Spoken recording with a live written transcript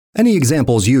Any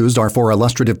examples used are for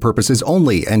illustrative purposes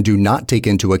only and do not take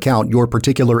into account your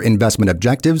particular investment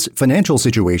objectives, financial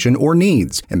situation, or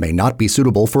needs, and may not be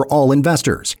suitable for all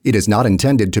investors. It is not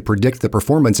intended to predict the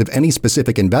performance of any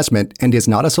specific investment and is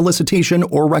not a solicitation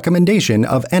or recommendation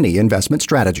of any investment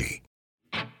strategy.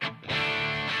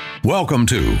 Welcome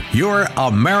to Your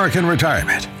American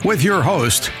Retirement with your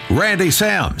host, Randy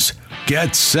Sams.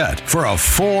 Get set for a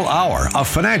full hour of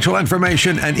financial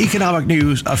information and economic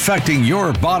news affecting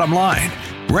your bottom line.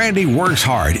 Randy works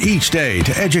hard each day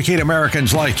to educate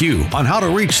Americans like you on how to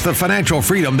reach the financial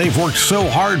freedom they've worked so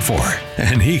hard for,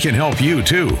 and he can help you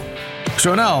too.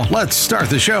 So now let's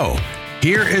start the show.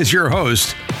 Here is your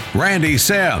host, Randy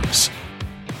Sams.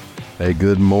 Hey,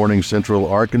 good morning, Central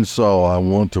Arkansas. I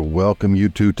want to welcome you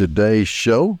to today's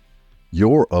show,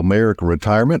 Your American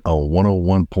Retirement on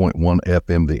 101.1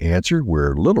 FM The Answer,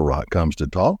 where Little Rock comes to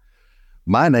talk.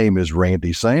 My name is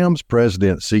Randy Sams,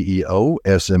 President, CEO,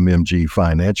 SMMG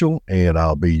Financial, and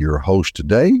I'll be your host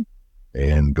today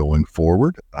and going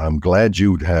forward. I'm glad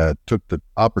you took the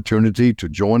opportunity to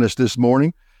join us this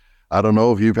morning. I don't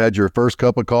know if you've had your first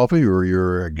cup of coffee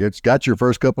or got your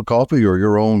first cup of coffee or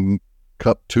your own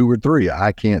cup 2 or 3.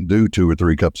 I can't do 2 or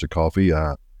 3 cups of coffee.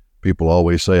 People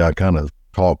always say I kind of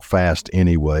talk fast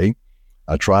anyway.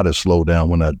 I try to slow down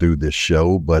when I do this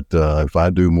show, but if I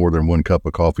do more than 1 cup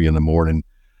of coffee in the morning,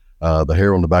 the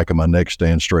hair on the back of my neck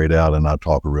stands straight out and I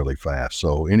talk really fast.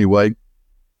 So anyway,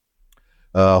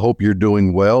 I hope you're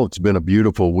doing well. It's been a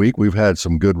beautiful week. We've had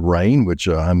some good rain, which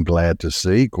I'm glad to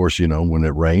see. Of course, you know, when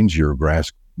it rains, your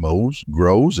grass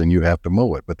grows and you have to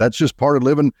mow it. But that's just part of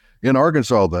living in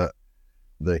Arkansas.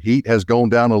 The heat has gone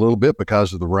down a little bit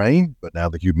because of the rain, but now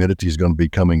the humidity is going to be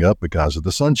coming up because of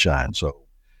the sunshine. So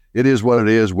it is what it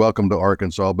is. Welcome to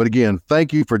Arkansas. But again,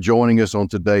 thank you for joining us on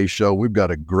today's show. We've got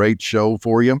a great show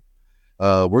for you.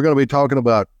 We're going to be talking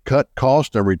about cut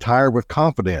costs and retire with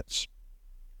confidence,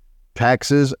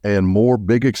 taxes and more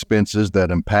big expenses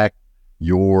that impact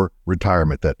your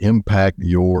retirement,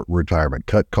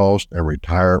 cut costs and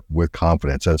retire with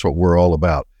confidence. That's what we're all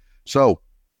about. So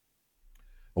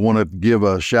I want to give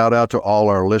a shout out to all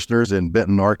our listeners in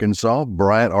Benton, Arkansas,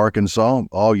 Bryant, Arkansas,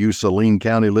 all you Saline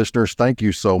County listeners. Thank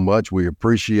you so much. We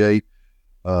appreciate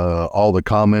all the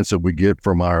comments that we get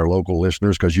from our local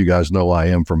listeners because you guys know I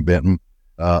am from Benton.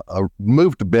 I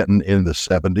moved to Benton in the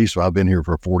 70s, so I've been here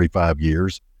for 45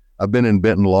 years. I've been in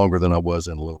Benton longer than I was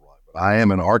in Little Rock. I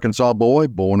am an Arkansas boy,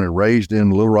 born and raised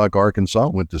in Little Rock, Arkansas.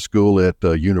 Went to school at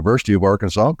University of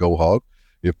Arkansas, Go Hog.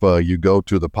 If you go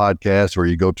to the podcast or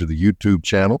you go to the YouTube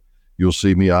channel, you'll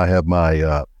see me. I have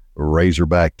my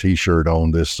Razorback t-shirt on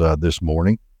this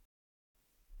morning.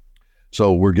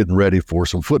 So we're getting ready for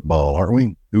some football, aren't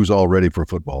we? Who's all ready for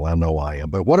football? I know I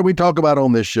am. But what do we talk about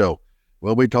on this show?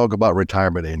 Well, we talk about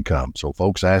retirement income. So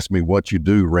folks ask me what you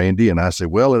do, Randy, and I say,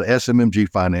 well, at SMMG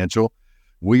Financial,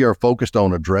 we are focused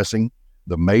on addressing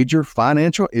the major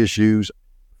financial issues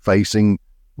facing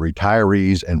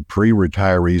retirees and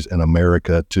pre-retirees in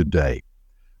America today.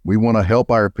 We want to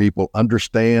help our people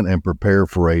understand and prepare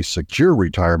for a secure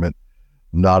retirement,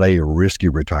 not a risky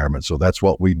retirement. So that's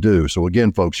what we do. So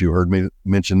again, folks, you heard me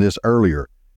mention this earlier.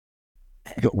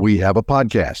 We have a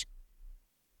podcast.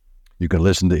 You can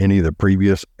listen to any of the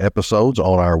previous episodes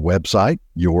on our website,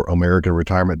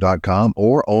 youramericanretirement.com,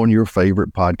 or on your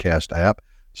favorite podcast app,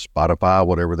 Spotify,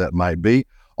 whatever that might be.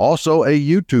 Also a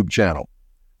YouTube channel.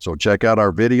 So check out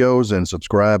our videos and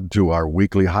subscribe to our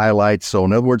weekly highlights. So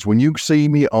in other words, when you see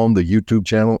me on the YouTube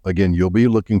channel, again, you'll be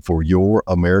looking for Your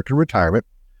American Retirement.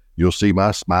 You'll see my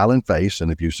smiling face.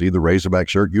 And if you see the Razorback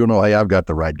shirt, you'll know, hey, I've got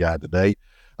the right guy today.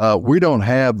 We don't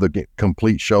have the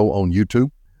complete show on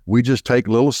YouTube. We just take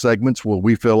little segments what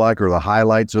we feel like are the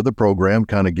highlights of the program,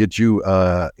 kind of get you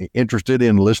interested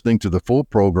in listening to the full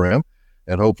program.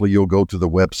 And hopefully you'll go to the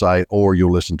website or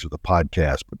you'll listen to the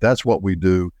podcast. But that's what we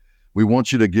do. We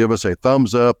want you to give us a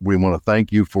thumbs up. We want to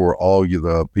thank you for all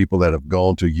the people that have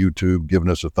gone to YouTube, giving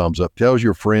us a thumbs up. Tell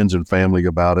your friends and family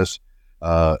about us.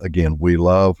 Again, we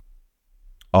love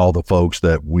all the folks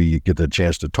that we get the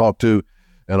chance to talk to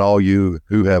and all you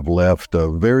who have left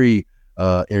very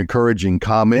encouraging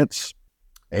comments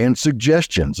and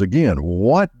suggestions. Again,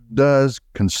 what does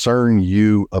concern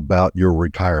you about your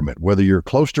retirement? Whether you're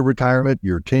close to retirement,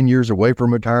 you're 10 years away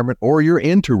from retirement, or you're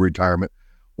into retirement,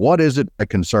 what is it that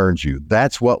concerns you?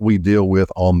 That's what we deal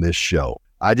with on this show.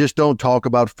 I just don't talk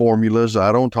about formulas.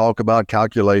 I don't talk about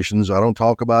calculations. I don't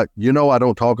talk about, I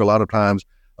don't talk a lot of times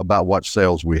about what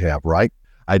sales we have, right?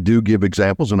 I do give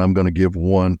examples, and I'm going to give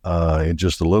one in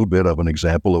just a little bit of an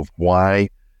example of why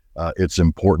it's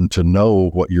important to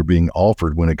know what you're being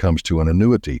offered when it comes to an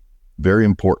annuity. Very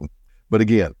important. But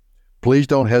again, please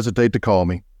don't hesitate to call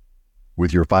me.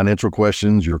 with your financial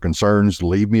questions, your concerns.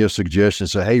 Leave me a suggestion.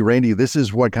 Say, hey, Randy, this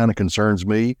is what kind of concerns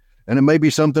me. And it may be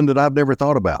something that I've never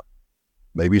thought about.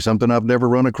 Maybe something I've never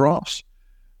run across.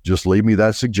 Just leave me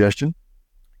that suggestion.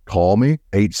 Call me,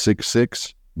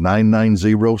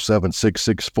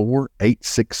 866-990-7664,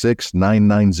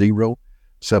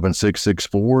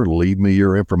 866-990-7664. Leave me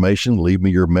your information, leave me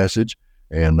your message,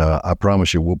 and I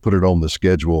promise you we'll put it on the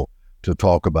schedule to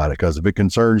talk about it, because if it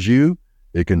concerns you,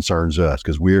 it concerns us,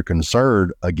 because we are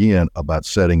concerned, again, about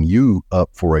setting you up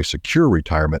for a secure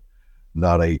retirement,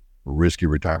 not a risky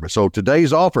retirement. So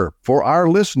today's offer for our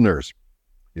listeners,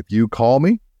 if you call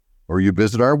me or you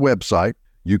visit our website,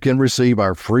 you can receive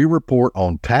our free report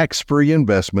on tax-free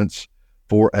investments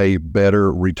for a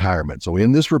better retirement. So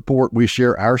in this report, we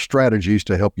share our strategies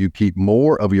to help you keep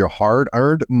more of your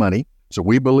hard-earned money. So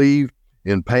we believe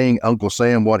in paying Uncle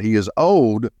Sam what he is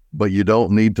owed, but you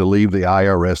don't need to leave the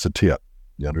IRS a tip.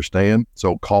 You understand?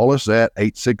 So call us at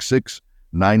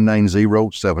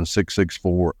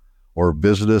 866-990-7664 or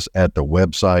visit us at the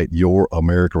website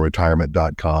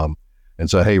youramericanretirement.com and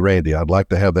say, hey, Randy, I'd like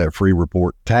to have that free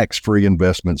report, tax-free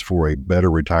investments for a better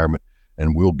retirement,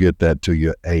 and we'll get that to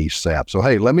you ASAP. So,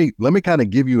 hey, let me kind of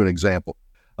give you an example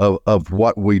of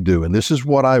what we do. And this is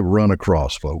what I run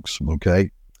across, folks,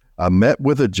 okay? I met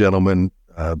with a gentleman,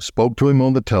 spoke to him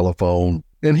on the telephone,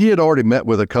 and he had already met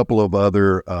with a couple of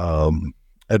other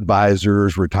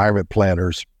advisors, retirement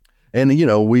planners. And, you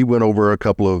know, we went over a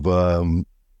couple of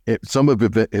some of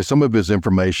his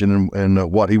information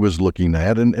and what he was looking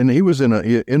at, and he was in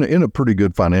a pretty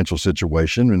good financial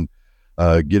situation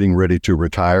and getting ready to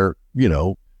retire, you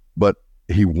know, but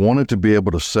he wanted to be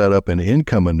able to set up an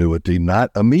income annuity, not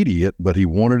immediate, but he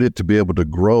wanted it to be able to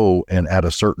grow, and at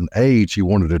a certain age, he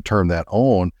wanted to turn that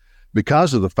on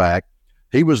because of the fact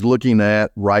he was looking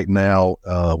at right now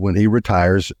when he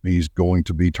retires, he's going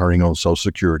to be turning on Social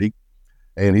Security,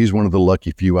 and he's one of the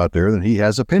lucky few out there that he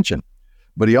has a pension.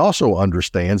 But he also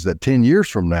understands that 10 years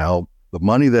from now, the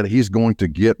money that he's going to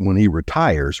get when he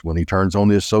retires, when he turns on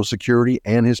his Social Security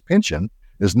and his pension,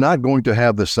 is not going to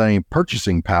have the same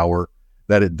purchasing power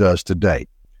that it does today.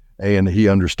 And he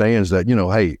understands that, you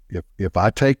know, hey, if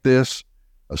I take this,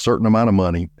 a certain amount of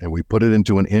money, and we put it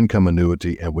into an income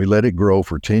annuity and we let it grow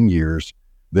for 10 years,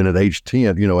 then at age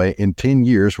 10, you know, in 10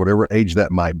 years, whatever age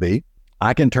that might be,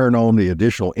 I can turn on the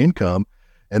additional income,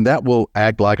 and that will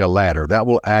act like a ladder. That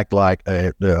will act like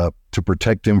to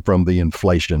protect him from the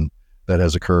inflation that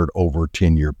has occurred over a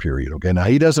 10-year period. Okay, now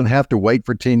he doesn't have to wait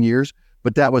for 10 years,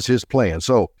 but that was his plan.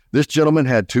 So this gentleman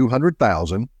had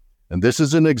 $200,000, and this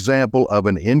is an example of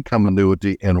an income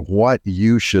annuity and what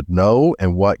you should know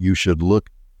and what you should look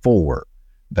for.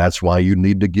 That's why you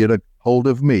need to get a hold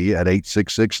of me at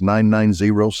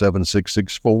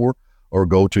 866-990-7664 or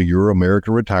go to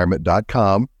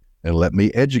youramericanretirement.com and let me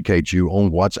educate you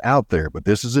on what's out there. But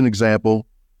this is an example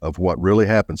of what really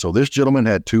happened. So this gentleman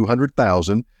had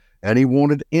 $200,000 and he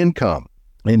wanted income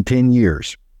in 10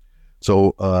 years.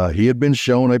 So he had been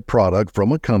shown a product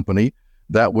from a company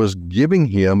that was giving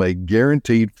him a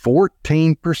guaranteed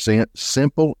 14%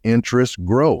 simple interest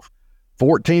growth.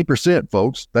 14%,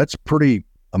 folks, that's pretty,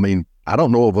 I mean, I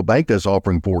don't know of a bank that's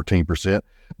offering 14%,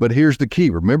 but here's the key.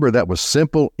 Remember, that was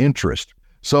simple interest.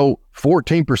 So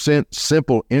 14%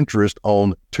 simple interest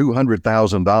on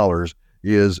 $200,000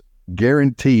 is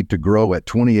guaranteed to grow at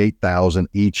 $28,000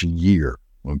 each year.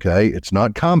 Okay, it's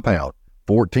not compound.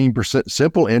 14%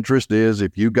 simple interest is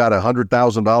if you got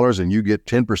 $100,000 and you get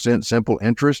 10% simple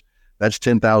interest, that's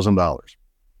 $10,000.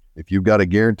 If you've got a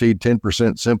guaranteed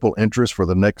 10% simple interest for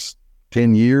the next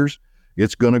 10 years,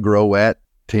 it's going to grow at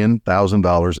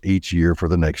 $10,000 each year for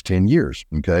the next 10 years.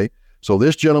 Okay. So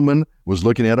this gentleman was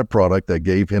looking at a product that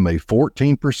gave him a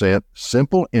 14%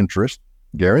 simple interest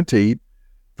guaranteed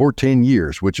for 10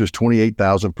 years, which is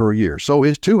 $28,000 per year. So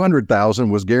his $200,000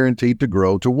 was guaranteed to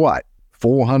grow to what?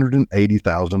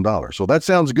 $480,000. So that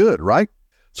sounds good, right?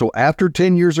 So after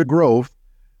 10 years of growth,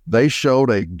 they showed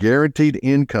a guaranteed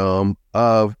income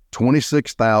of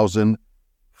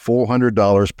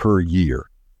 $26,400 per year.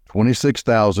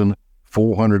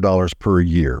 $26,400 per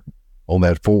year on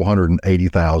that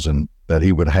 $480,000 that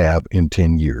he would have in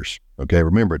 10 years. Okay,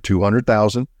 remember,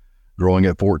 $200,000 growing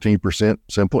at 14%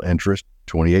 simple interest,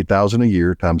 $28,000 a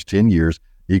year times 10 years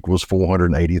equals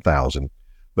 $480,000.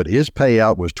 But his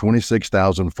payout was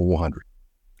 $26,400.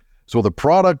 So the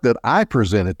product that I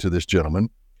presented to this gentleman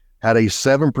had a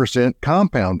 7%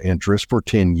 compound interest for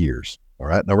 10 years. All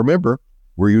right, now remember,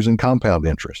 we're using compound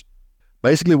interest.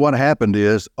 Basically what happened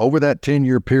is over that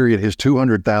 10-year period, his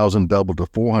 $200,000 doubled to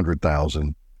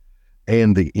 $400,000,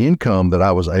 and the income that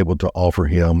I was able to offer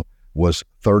him was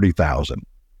 $30,000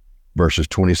 versus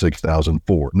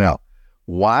 $26,400. Now,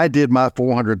 Why did my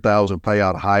 $400,000 pay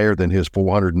out higher than his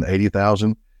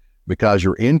 $480,000? Because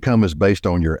your income is based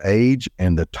on your age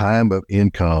and the time of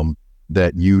income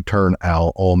that you turn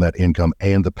out on that income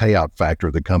and the payout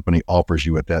factor the company offers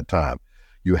you at that time.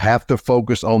 You have to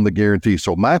focus on the guarantee.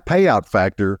 So my payout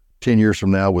factor 10 years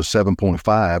from now was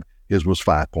 7.5, his was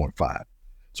 5.5.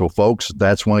 So folks,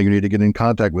 that's why you need to get in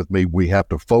contact with me. We have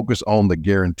to focus on the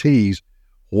guarantees.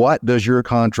 What does your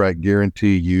contract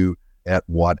guarantee you at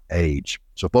what age?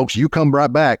 So folks, you come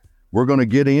right back. We're going to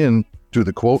get into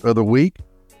the quote of the week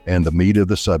and the meat of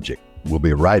the subject. We'll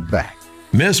be right back.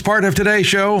 Miss part of today's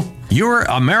show? Your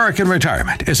American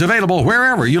Retirement is available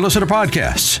wherever you listen to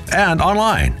podcasts and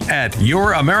online at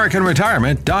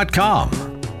youramericanretirement.com.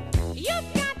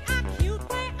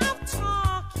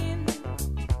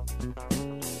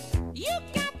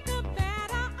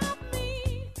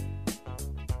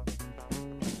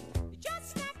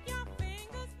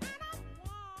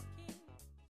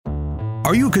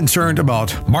 Are you concerned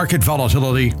about market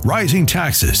volatility, rising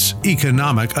taxes,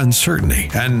 economic uncertainty,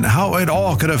 and how it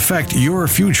all could affect your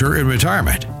future in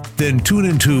retirement? Then tune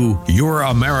into Your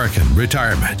American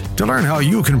Retirement to learn how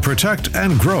you can protect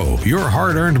and grow your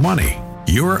hard-earned money.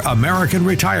 Your American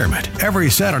Retirement, every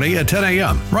Saturday at 10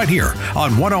 a.m. right here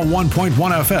on 101.1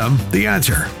 FM, The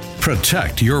Answer.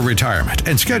 Protect your retirement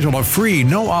and schedule a free,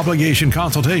 no-obligation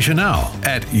consultation now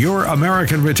at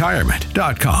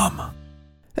youramericanretirement.com.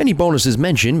 Any bonuses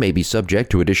mentioned may be subject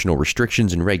to additional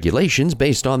restrictions and regulations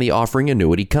based on the offering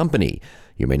annuity company.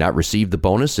 You may not receive the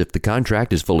bonus if the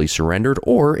contract is fully surrendered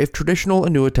or if traditional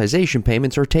annuitization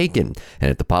payments are taken,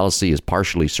 and if the policy is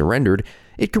partially surrendered,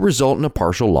 it could result in a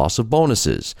partial loss of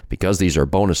bonuses. Because these are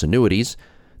bonus annuities,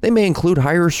 they may include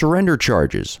higher surrender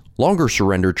charges, longer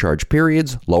surrender charge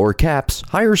periods, lower caps,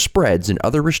 higher spreads, and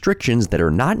other restrictions that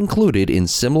are not included in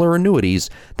similar annuities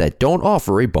that don't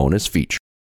offer a bonus feature.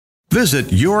 Visit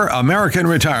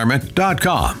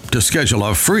youramericanretirement.com to schedule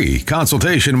a free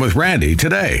consultation with Randy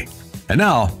today. And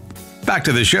now, back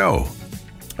to the show.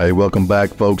 Hey, welcome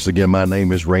back, folks. Again, my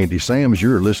name is Randy Sams.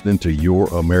 You're listening to Your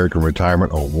American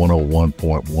Retirement on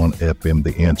 101.1 FM,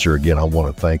 The Answer. Again, I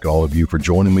want to thank all of you for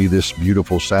joining me this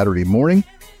beautiful Saturday morning.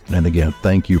 And again,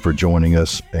 thank you for joining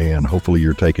us, and hopefully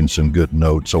you're taking some good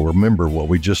notes. So remember what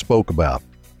we just spoke about.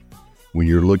 When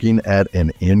you're looking at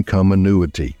an income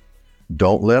annuity,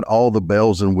 don't let all the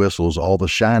bells and whistles, all the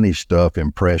shiny stuff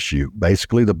impress you.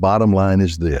 Basically, the bottom line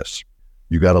is this.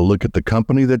 You got to look at the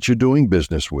company that you're doing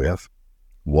business with.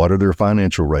 What are their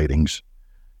financial ratings?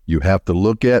 You have to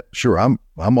look at, sure, I'm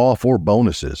all for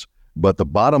bonuses, but the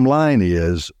bottom line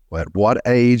is, at what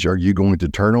age are you going to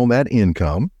turn on that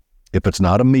income? If it's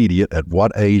not immediate, at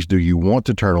what age do you want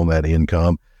to turn on that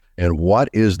income? And what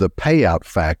is the payout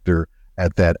factor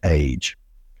at that age?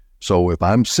 So if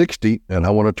I'm 60 and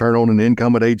I want to turn on an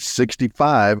income at age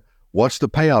 65, what's the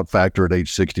payout factor at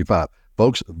age 65?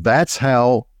 Folks, that's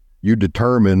how you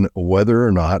determine whether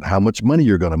or not how much money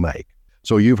you're going to make.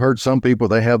 So you've heard some people,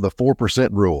 they have the 4%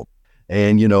 rule.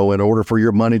 And, in order for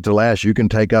your money to last, you can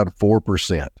take out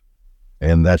 4%.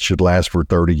 And that should last for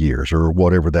 30 years or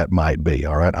whatever that might be.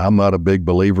 All right. I'm not a big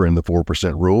believer in the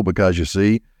 4% rule because you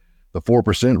see, the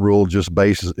 4% rule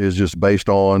is just based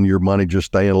on your money just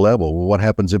staying level. Well, what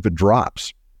happens if it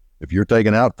drops? If you're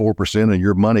taking out 4% and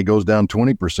your money goes down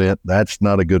 20%, that's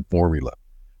not a good formula.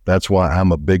 That's why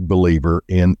I'm a big believer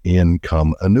in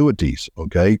income annuities,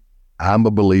 okay? I'm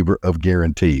a believer of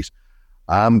guarantees.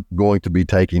 I'm going to be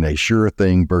taking a sure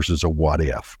thing versus a what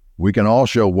if. We can all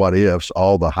show what ifs,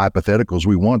 all the hypotheticals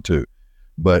we want to,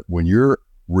 but when you're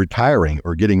retiring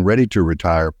or getting ready to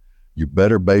retire, you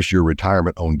better base your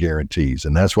retirement on guarantees.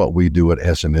 And that's what we do at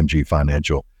SMMG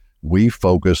Financial. We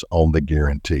focus on the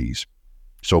guarantees.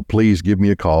 So please give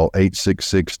me a call,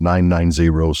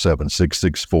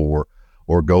 866-990-7664,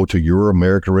 or go to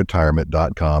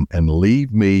youramericanretirement.com and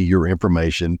leave me your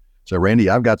information. Say, Randy,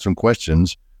 I've got some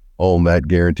questions on that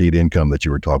guaranteed income that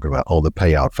you were talking about, all the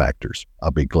payout factors.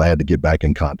 I'll be glad to get back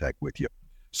in contact with you.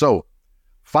 So,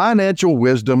 financial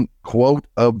wisdom quote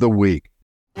of the week.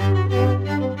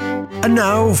 And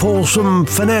now for some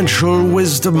financial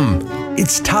wisdom.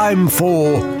 It's time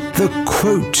for the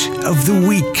quote of the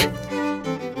week.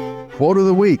 Quote of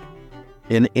the week.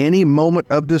 In any moment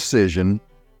of decision,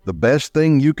 the best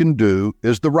thing you can do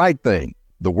is the right thing.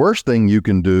 The worst thing you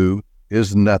can do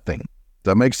is nothing.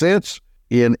 Does that make sense?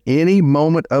 In any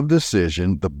moment of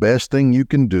decision, the best thing you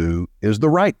can do is the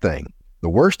right thing. The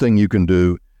worst thing you can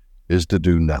do is to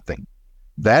do nothing.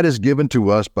 That is given to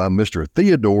us by Mr.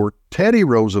 Theodore Teddy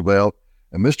Roosevelt,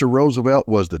 and Mr. Roosevelt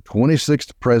was the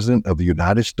 26th President of the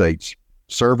United States,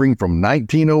 serving from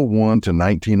 1901 to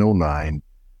 1909.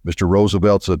 Mr.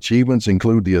 Roosevelt's achievements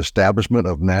include the establishment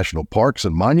of national parks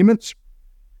and monuments,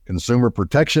 consumer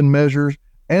protection measures,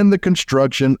 and the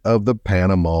construction of the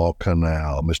Panama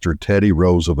Canal. Mr. Teddy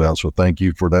Roosevelt. So thank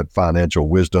you for that financial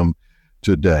wisdom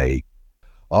today.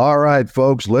 All right,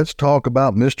 folks, let's talk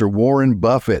about Mr. Warren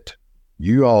Buffett.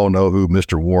 You all know who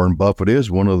Mr. Warren Buffett is,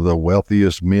 one of the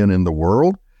wealthiest men in the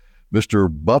world. Mr.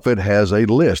 Buffett has a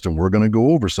list, and we're going to go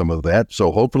over some of that.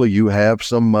 So hopefully you have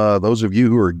some, those of you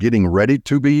who are getting ready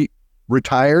to be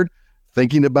retired,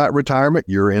 thinking about retirement,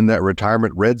 you're in that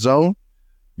retirement red zone.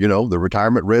 You know, the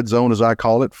retirement red zone, as I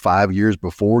call it, 5 years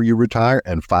before you retire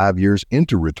and 5 years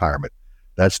into retirement.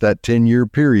 That's that 10-year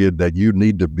period that you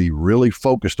need to be really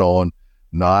focused on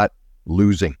not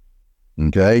losing.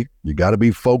 Okay? You got to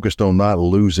be focused on not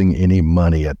losing any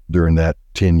money during that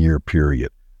 10-year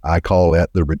period. I call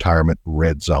that the retirement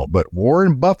red zone. But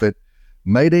Warren Buffett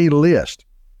made a list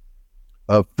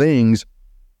of things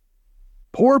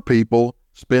poor people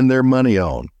spend their money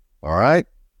on. All right?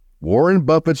 Warren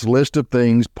Buffett's list of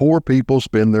things poor people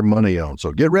spend their money on.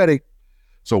 So get ready.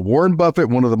 So Warren Buffett,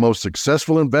 one of the most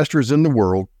successful investors in the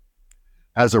world,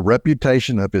 has a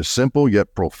reputation of his simple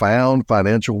yet profound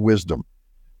financial wisdom.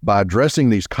 By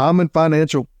addressing these common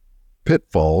financial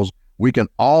pitfalls, we can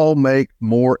all make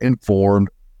more informed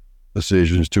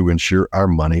decisions to ensure our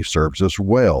money serves us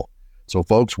well. So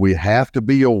folks, we have to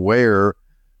be aware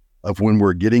of when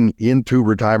we're getting into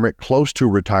retirement, close to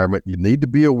retirement. You need to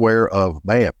be aware of,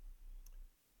 man,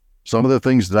 some of the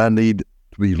things that I need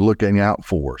to be looking out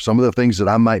for, some of the things that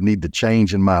I might need to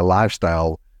change in my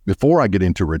lifestyle before I get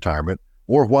into retirement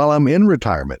or while I'm in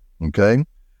retirement, okay?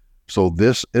 So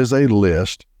this is a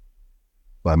list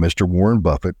by Mr. Warren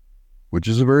Buffett, which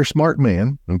is a very smart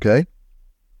man, okay?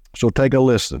 So take a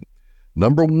listen.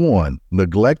 Number 1,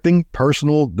 neglecting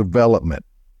personal development.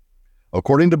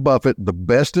 According to Buffett, the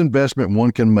best investment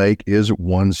one can make is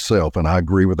oneself, and I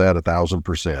agree with that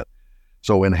 1,000%.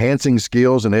 So enhancing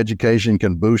skills and education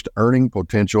can boost earning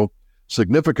potential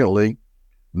significantly.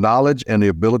 Knowledge and the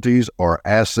abilities are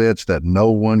assets that no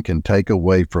one can take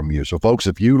away from you. So folks,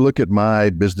 if you look at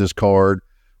my business card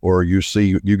or you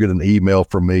get an email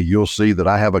from me, you'll see that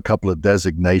I have a couple of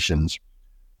designations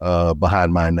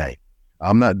behind my name.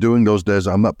 I'm not doing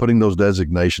I'm not putting those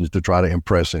designations to try to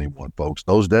impress anyone, folks.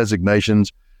 Those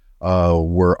designations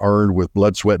were earned with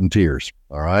blood, sweat, and tears.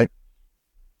 All right.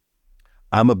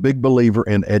 I'm a big believer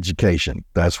in education.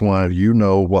 That's why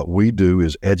what we do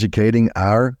is educating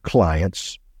our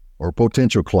clients or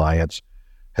potential clients,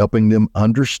 helping them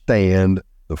understand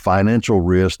the financial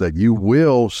risk that you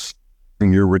will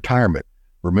in your retirement.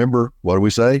 Remember, what do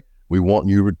we say? We want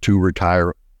you to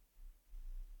retire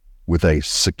with a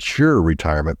secure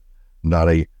retirement, not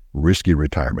a risky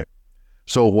retirement.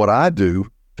 So what I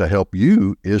do to help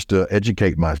you is to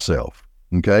educate myself,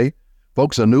 okay?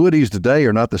 Folks, annuities today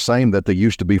are not the same that they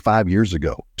used to be 5 years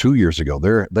ago, 2 years ago.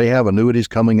 They have annuities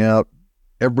coming out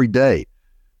every day.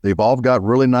 They've all got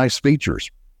really nice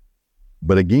features.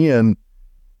 But again,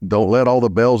 don't let all the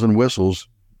bells and whistles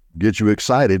get you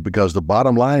excited, because the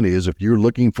bottom line is, if you're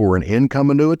looking for an income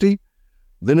annuity,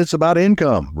 then it's about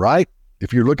income, right?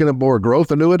 If you're looking at more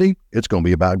growth annuity, it's going to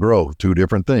be about growth, 2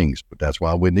 different things. But that's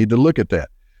why we need to look at that.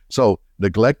 So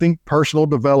neglecting personal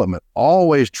development,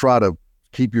 always try to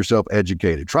keep yourself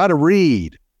educated. Try to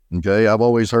read, okay? I've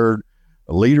always heard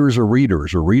leaders are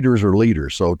readers or readers are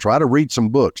leaders. So try to read some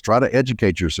books. Try to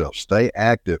educate yourself. Stay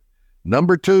active.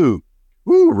 Number 2,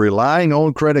 relying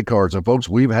on credit cards. And folks,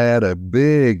 we've had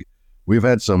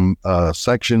some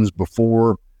sections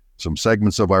before, some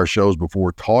segments of our shows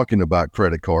before talking about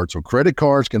credit cards. So credit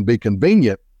cards can be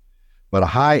convenient, but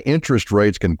high interest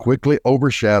rates can quickly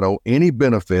overshadow any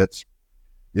benefits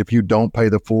if you don't pay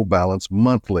the full balance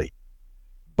monthly.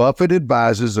 Buffett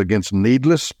advises against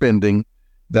needless spending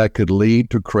that could lead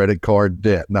to credit card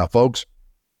debt. Now, folks,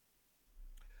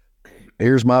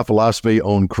 here's my philosophy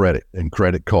on credit and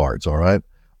credit cards, all right?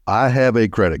 I have a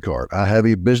credit card. I have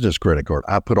a business credit card.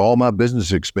 I put all my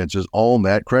business expenses on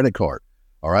that credit card,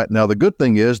 all right? Now, the good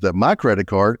thing is that my credit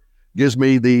card gives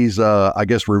me these,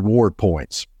 reward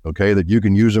points, okay, that you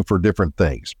can use them for different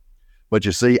things. But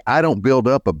you see, I don't build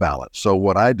up a balance. So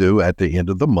what I do at the end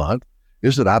of the month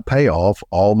is that I pay off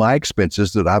all my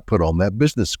expenses that I put on that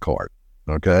business card,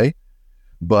 okay?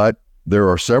 But there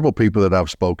are several people that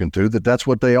I've spoken to that's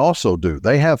what they also do.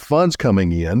 They have funds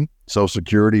coming in, Social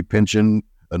Security, pension,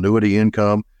 annuity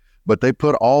income, but they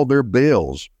put all their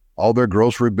bills, all their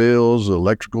grocery bills,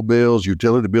 electrical bills,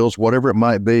 utility bills, whatever it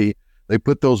might be, they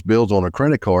put those bills on a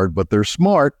credit card, but they're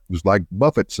smart, just like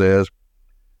Buffett says,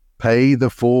 pay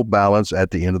the full balance at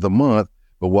the end of the month.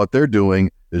 But what they're doing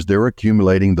is they're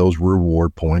accumulating those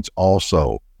reward points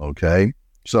also, okay?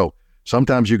 So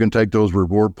sometimes you can take those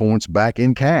reward points back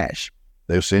in cash.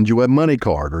 They'll send you a money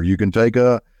card, or you can take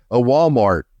a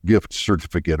Walmart gift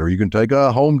certificate, or you can take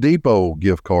a Home Depot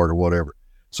gift card or whatever.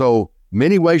 So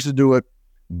many ways to do it,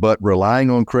 but relying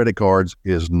on credit cards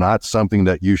is not something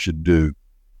that you should do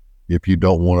if you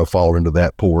don't want to fall into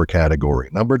that poor category.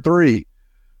 Number 3,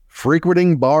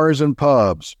 frequenting bars and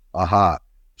pubs.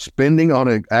 Spending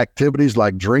on activities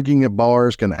like drinking at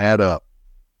bars can add up.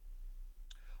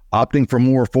 Opting for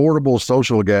more affordable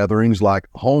social gatherings like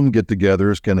home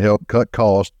get-togethers can help cut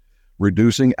costs.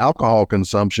 Reducing alcohol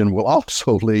consumption will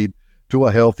also lead to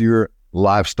a healthier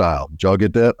lifestyle. Did y'all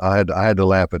get that? I had to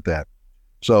laugh at that.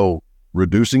 So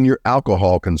reducing your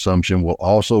alcohol consumption will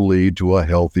also lead to a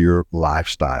healthier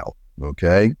lifestyle.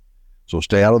 Okay? So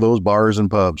stay out of those bars and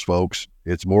pubs, folks.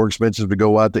 It's more expensive to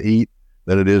go out to eat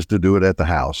than it is to do it at the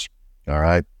house. All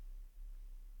right?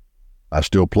 I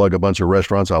still plug a bunch of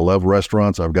restaurants. I love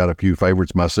restaurants. I've got a few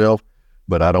favorites myself,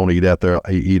 but I don't eat out there.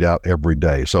 I eat out every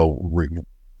day. So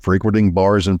frequenting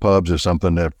bars and pubs is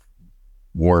something that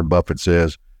Warren Buffett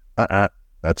says,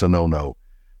 that's a no-no.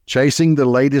 Chasing the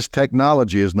latest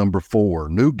technology is number 4.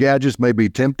 New gadgets may be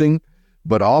tempting,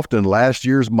 but often last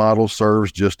year's model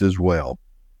serves just as well.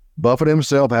 Buffett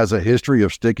himself has a history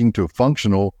of sticking to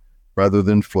functional rather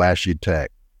than flashy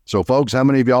tech. So, folks, how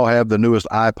many of y'all have the newest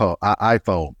iPhone?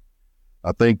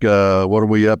 I think, what are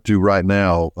we up to right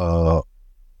now?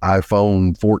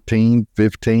 iPhone 14,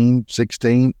 15,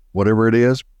 16, whatever it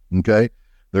is. Okay.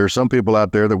 There are some people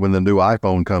out there that when the new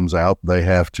iPhone comes out, they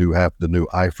have to have the new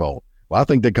iPhone. Well, I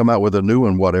think they come out with a new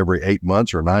one, every 8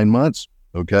 months or 9 months.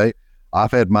 Okay.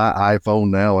 I've had my iPhone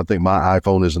now. I think my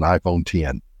iPhone is an iPhone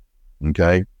 10.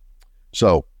 Okay.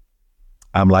 So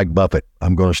I'm like Buffett.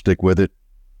 I'm going to stick with it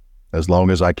as long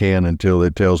as I can until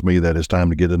it tells me that it's time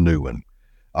to get a new one.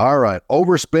 All right.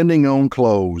 Overspending on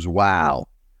clothes. Wow.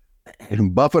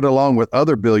 And Buffett, along with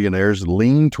other billionaires,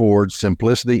 leaned towards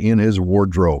simplicity in his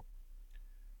wardrobe.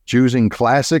 Choosing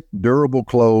classic, durable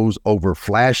clothes over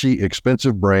flashy,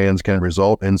 expensive brands can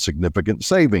result in significant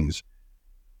savings.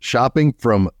 Shopping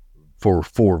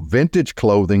for vintage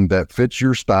clothing that fits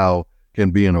your style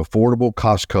can be an affordable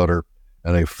cost cutter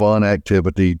and a fun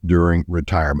activity during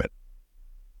retirement.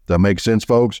 Does that make sense,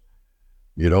 folks?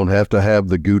 You don't have to have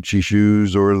the Gucci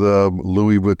shoes or the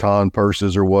Louis Vuitton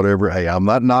purses or whatever. Hey, I'm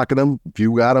not knocking them. If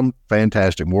you got them,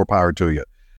 fantastic. More power to you.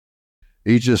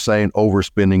 He's just saying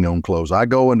overspending on clothes. I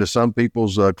go into some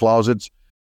people's closets,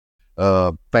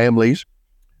 families,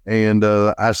 and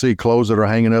I see clothes that are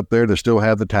hanging up there that still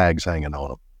have the tags hanging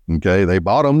on them. Okay, they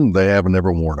bought them. They haven't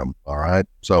never worn them. All right,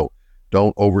 so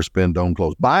don't overspend on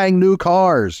clothes. Buying new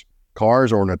cars.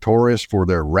 Cars are notorious for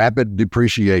their rapid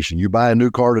depreciation. You buy a new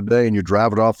car today and you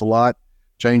drive it off the lot,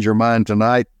 change your mind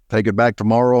tonight, take it back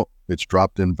tomorrow, it's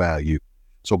dropped in value.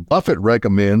 So Buffett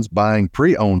recommends buying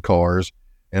pre-owned cars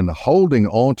and holding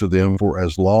on to them for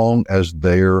as long as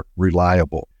they're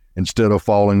reliable, instead of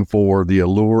falling for the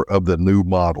allure of the new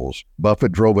models.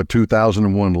 Buffett drove a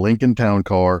 2001 Lincoln Town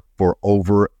Car for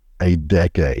over a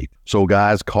decade. So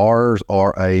guys, cars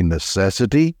are a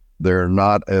necessity. They're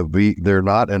not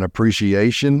an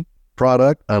appreciation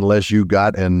product unless you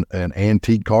got an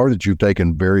antique car that you've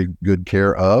taken very good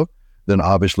care of. Then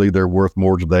obviously they're worth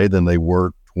more today than they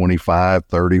were 25,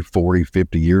 30, 40,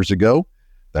 50 years ago.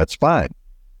 That's fine.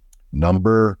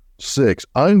 Number 6,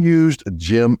 unused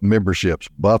gym memberships.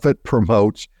 Buffett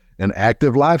promotes an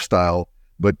active lifestyle,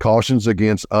 but cautions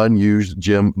against unused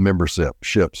gym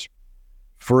memberships.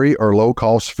 Free or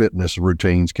low-cost fitness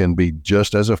routines can be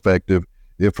just as effective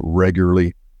if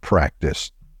regularly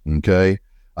practiced. Okay.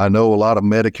 I know a lot of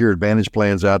Medicare Advantage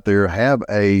plans out there have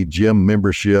a gym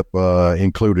membership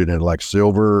included in, like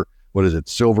silver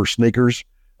sneakers.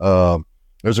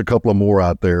 There's a couple of more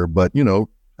out there, but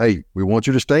hey, we want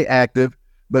you to stay active,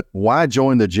 but why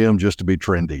join the gym just to be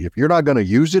trendy? If you're not going to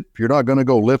use it, if you're not going to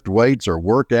go lift weights or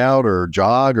work out or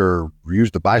jog or use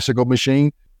the bicycle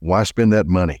machine, why spend that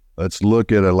money? Let's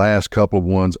look at a last couple of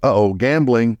ones.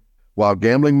 Gambling. While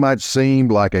gambling might seem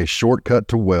like a shortcut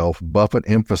to wealth, Buffett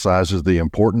emphasizes the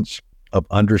importance of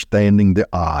understanding the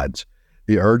odds.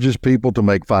 He urges people to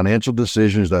make financial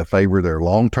decisions that favor their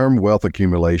long-term wealth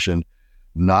accumulation,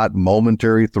 not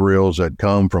momentary thrills that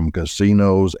come from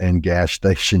casinos and gas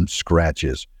station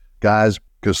scratches. Guys,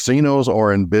 casinos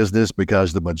are in business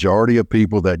because the majority of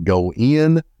people that go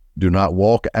in do not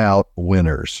walk out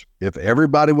winners. If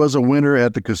everybody was a winner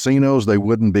at the casinos, they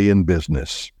wouldn't be in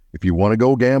business. If you want to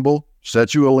go gamble,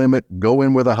 set you a limit, go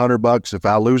in with $100. If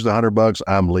I lose the $100,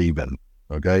 I'm leaving.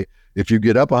 Okay. If you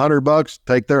get up $100,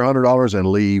 take their $100 and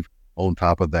leave on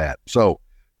top of that. So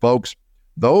folks,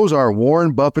 those are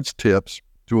Warren Buffett's tips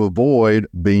to avoid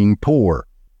being poor.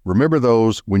 remember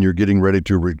those when you're getting ready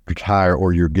to retire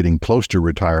or you're getting close to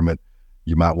retirement.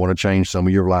 You might want to change some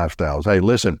of your lifestyles. Hey,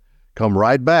 listen, come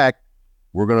right back.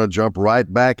 We're going to jump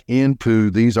right back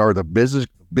into these are the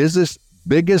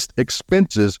biggest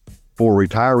expenses for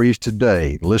retirees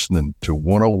today. Listening to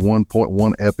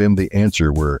 101.1 FM, The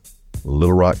Answer, where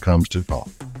Little Rock comes to talk.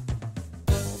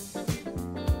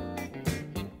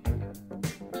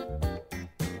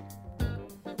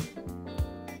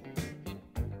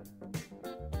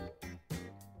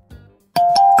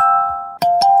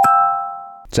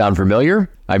 Sound familiar?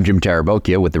 I'm Jim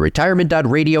Tarabokia with the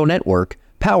Retirement.Radio Network,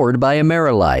 powered by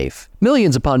AmeriLife.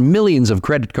 Millions upon millions of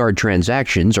credit card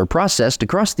transactions are processed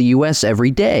across the U.S. every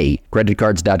day.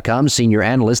 CreditCards.com senior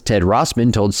analyst Ted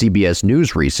Rossman told CBS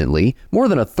News recently, more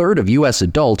than a third of U.S.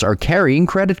 adults are carrying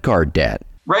credit card debt.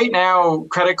 Right now,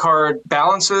 credit card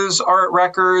balances are at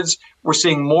records. We're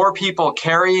seeing more people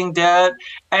carrying debt,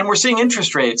 and we're seeing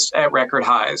interest rates at record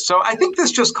highs. So I think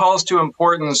this just calls to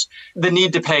importance the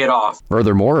need to pay it off.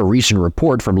 Furthermore, a recent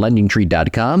report from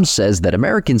LendingTree.com says that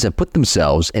Americans have put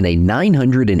themselves in a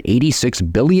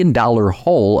 $986 billion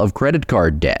hole of credit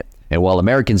card debt. And while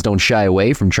Americans don't shy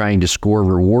away from trying to score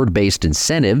reward-based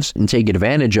incentives and take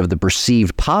advantage of the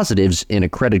perceived positives in a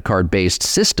credit card-based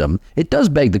system, it does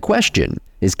beg the question,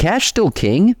 is cash still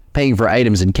king? Paying for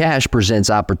items in cash presents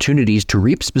opportunities to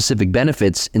reap specific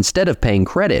benefits instead of paying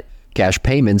credit. Cash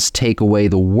payments take away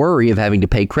the worry of having to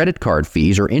pay credit card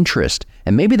fees or interest.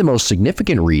 And maybe the most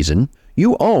significant reason,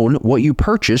 you own what you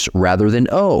purchase rather than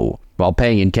owe. While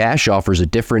paying in cash offers a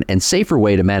different and safer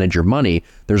way to manage your money,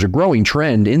 there's a growing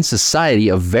trend in society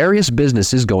of various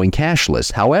businesses going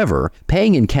cashless. However,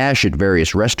 paying in cash at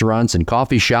various restaurants and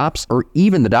coffee shops, or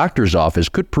even the doctor's office,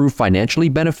 could prove financially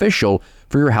beneficial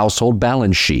for your household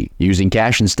balance sheet. Using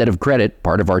cash instead of credit,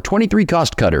 part of our 23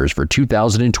 cost cutters for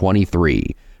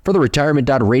 2023. For the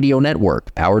Retirement.Radio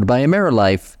Network, powered by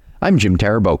AmeriLife, I'm Jim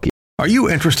Taraboki. Are you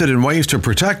interested in ways to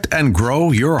protect and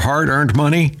grow your hard-earned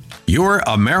money? Your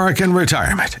American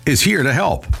Retirement is here to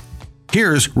help.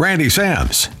 Here's Randy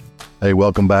Sams. Hey,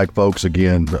 welcome back, folks.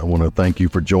 Again, I want to thank you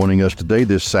for joining us today,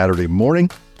 this Saturday morning.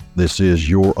 This is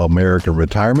Your American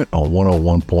Retirement on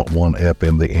 101.1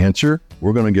 FM, The Answer.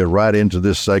 We're going to get right into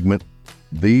this segment.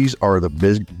 These are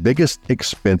the biggest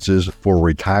expenses for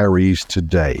retirees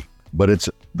today. But it's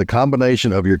the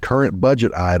combination of your current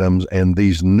budget items and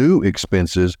these new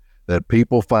expenses that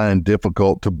people find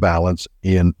difficult to balance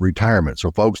in retirement.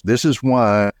 So folks, this is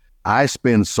why I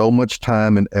spend so much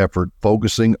time and effort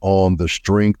focusing on the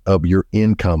strength of your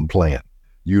income plan.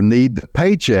 You need the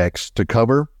paychecks to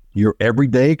cover your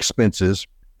everyday expenses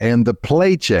and the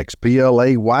play checks,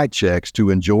 PLAY checks, to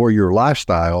enjoy your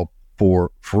lifestyle for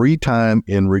free time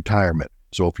in retirement.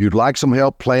 So if you'd like some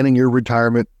help planning your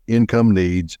retirement income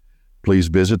needs, please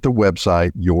visit the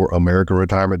website,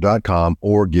 youramericanretirement.com,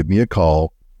 or give me a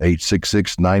call,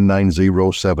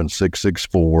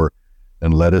 866-990-7664,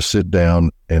 and let us sit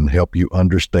down and help you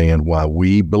understand why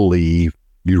we believe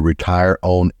you retire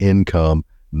on income,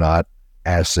 not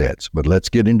assets. But let's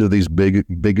get into these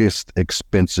biggest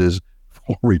expenses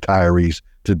for retirees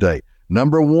today.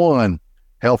 Number one,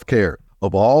 healthcare.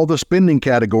 Of all the spending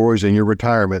categories in your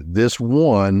retirement, this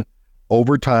one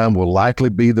over time will likely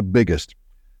be the biggest,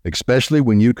 especially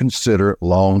when you consider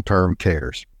long-term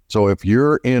cares. So if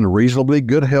you're in reasonably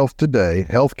good health today,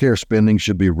 healthcare spending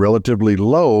should be relatively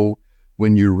low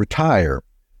when you retire,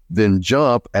 then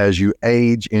jump as you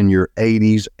age in your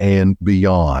 80s and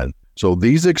beyond. So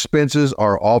these expenses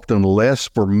are often less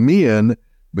for men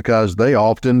because they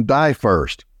often die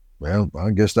first. Well,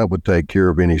 I guess that would take care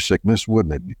of any sickness,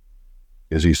 wouldn't it?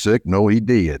 Is he sick? No, he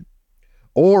did.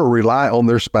 Or rely on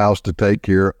their spouse to take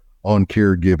care on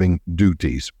caregiving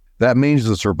duties. That means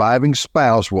the surviving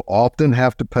spouse will often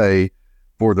have to pay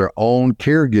for their own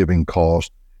caregiving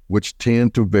costs, which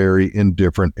tend to vary in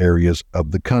different areas of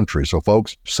the country. So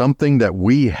folks, something that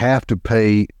we have to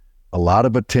pay a lot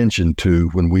of attention to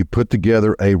when we put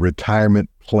together a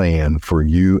retirement plan for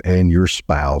you and your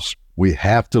spouse, we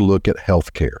have to look at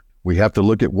healthcare. We have to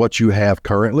look at what you have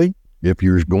currently. If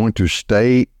you're going to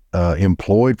stay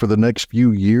employed for the next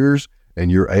few years and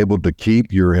you're able to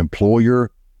keep your employer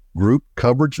group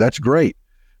coverage, that's great.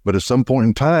 But at some point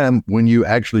in time, when you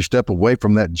actually step away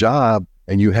from that job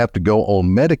and you have to go on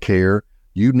Medicare,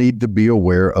 you need to be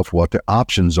aware of what the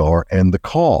options are and the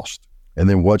cost, and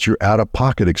then what your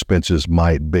out-of-pocket expenses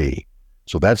might be.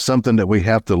 So that's something that we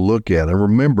have to look at. And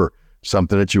remember,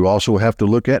 something that you also have to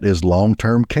look at is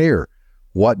long-term care.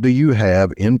 What do you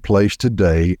have in place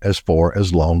today as far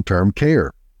as long-term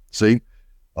care? See,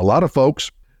 a lot of folks,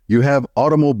 you have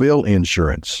automobile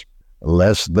insurance.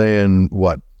 Less than,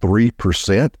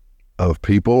 3% of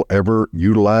people ever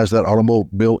utilize that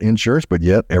automobile insurance, but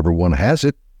yet everyone has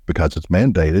it because it's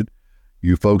mandated.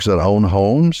 You folks that own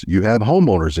homes, you have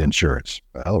homeowners insurance.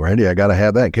 Well, Randy, I got to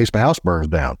have that in case my house burns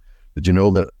down. Did you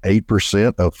know that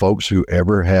 8% of folks who have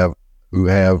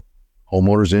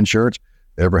homeowners insurance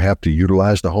ever have to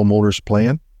utilize the homeowners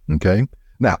plan? Okay.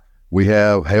 Now, we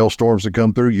have hailstorms that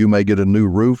come through. You may get a new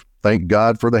roof. Thank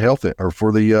God for the health or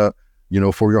for the,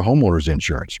 for your homeowners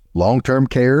insurance. Long-term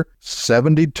care,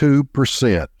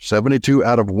 72%, 72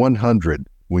 out of 100,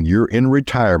 when you're in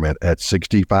retirement at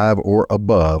 65 or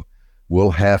above,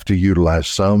 will have to utilize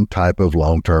some type of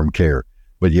long-term care.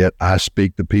 But yet I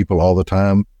speak to people all the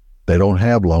time, they don't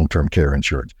have long-term care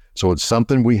insurance. So it's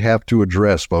something we have to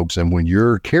address, folks. And when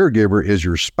your caregiver is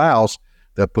your spouse,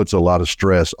 that puts a lot of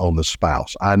stress on the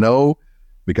spouse. I know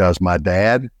because my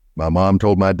mom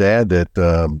told my dad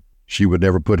that she would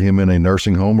never put him in a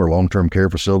nursing home or long-term care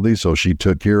facility. So she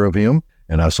took care of him.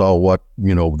 And I saw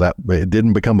that it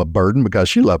didn't become a burden because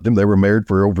she loved him. They were married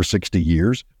for over 60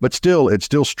 years, but still, it's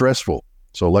still stressful.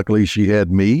 So luckily she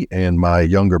had me and my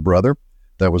younger brother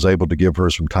that was able to give her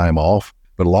some time off.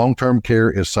 But long-term care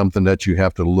is something that you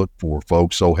have to look for,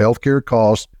 folks. So healthcare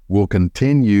costs will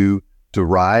continue to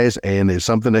rise, and it's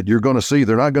something that you're going to see.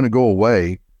 They're not going to go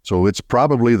away. So it's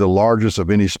probably the largest of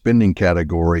any spending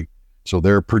category. So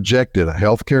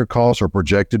healthcare costs are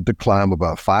projected to climb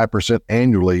about 5%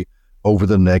 annually over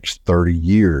the next 30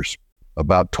 years,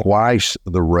 about twice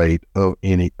the rate of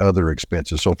any other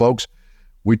expenses. So folks,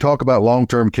 we talk about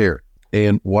long-term care.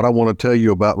 And what I want to tell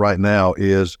you about right now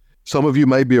is some of you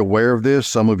may be aware of this,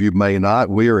 some of you may not.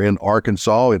 We are in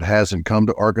Arkansas. It hasn't come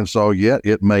to Arkansas yet.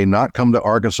 It may not come to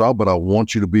Arkansas, but I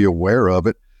want you to be aware of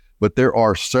it. But there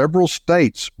are several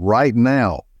states right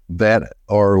now that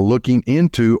are looking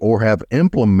into or have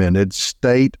implemented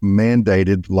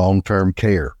state-mandated long-term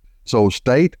care. So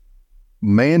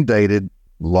state-mandated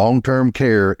long-term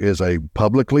care is a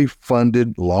publicly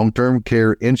funded long-term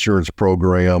care insurance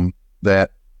program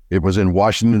that it was in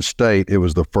Washington State. It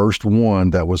was the first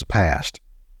one that was passed,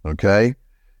 okay?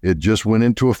 It just went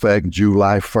into effect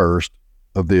July 1st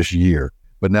of this year.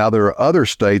 But now there are other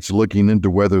states looking into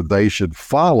whether they should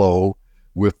follow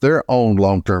with their own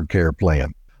long-term care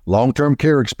plan. Long-term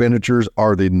care expenditures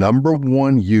are the number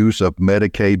one use of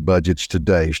Medicaid budgets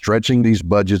today, stretching these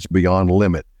budgets beyond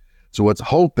limit. So it's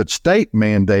hoped that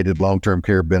state-mandated long-term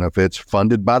care benefits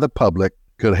funded by the public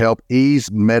could help ease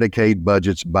Medicaid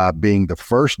budgets by being the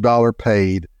first dollar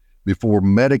paid before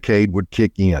Medicaid would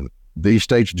kick in. These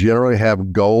states generally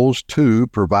have goals to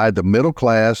provide the middle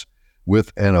class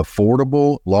with an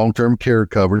affordable long-term care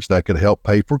coverage that could help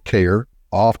pay for care,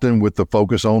 often with the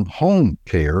focus on home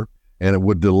care, and it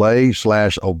would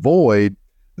delay/avoid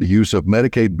the use of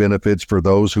Medicaid benefits for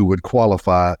those who would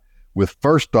qualify, with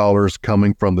first dollars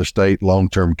coming from the state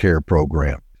long-term care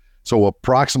program. So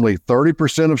approximately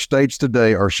 30% of states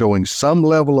today are showing some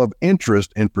level of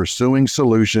interest in pursuing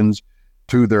solutions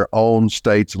to their own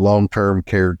state's long-term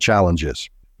care challenges.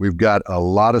 We've got a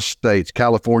lot of states: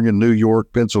 California, New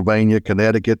York, Pennsylvania,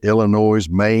 Connecticut, Illinois,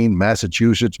 Maine,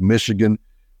 Massachusetts, Michigan,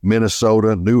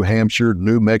 Minnesota, New Hampshire,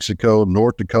 New Mexico,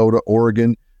 North Dakota,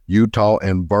 Oregon, Utah,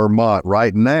 and Vermont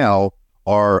right now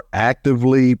are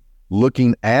actively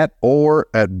looking at or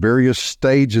at various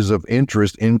stages of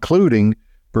interest, including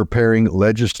preparing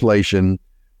legislation,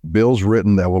 bills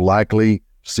written that will likely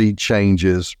see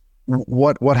changes.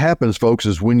 What happens, folks,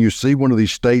 is when you see one of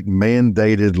these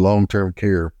state-mandated long-term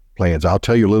care plans, I'll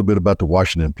tell you a little bit about the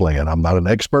Washington plan. I'm not an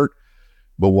expert,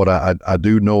 but what I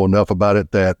do know enough about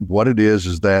it that what it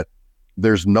is that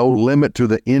there's no limit to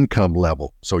the income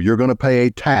level. So you're going to pay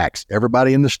a tax.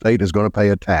 Everybody in the state is going to pay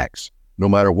a tax, no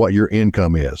matter what your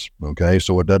income is, okay?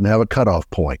 So it doesn't have a cutoff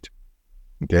point.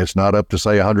 Okay, it's not up to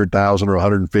say 100,000 or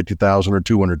 150,000 or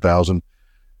 200,000.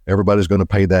 Everybody's going to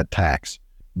pay that tax.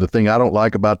 The thing I don't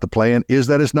like about the plan is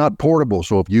that it's not portable.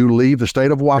 So if you leave the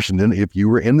state of Washington, if you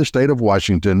were in the state of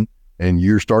Washington and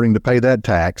you're starting to pay that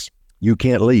tax, you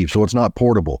can't leave. So it's not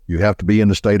portable. You have to be in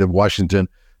the state of Washington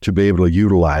to be able to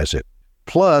utilize it.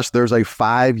 Plus, there's a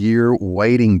 5-year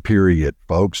waiting period,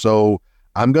 folks. So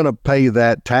I'm going to pay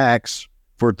that tax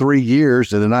for 3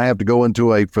 years, and then I have to go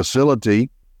into a facility.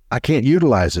 I can't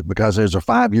utilize it because there's a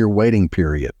 5-year waiting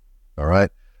period, all right?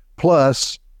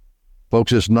 Plus,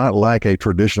 folks, it's not like a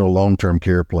traditional long-term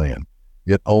care plan.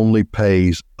 It only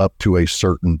pays up to a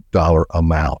certain dollar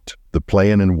amount. The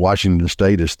plan in Washington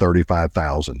State is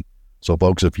 $35,000. So,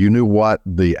 folks, if you knew what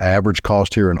the average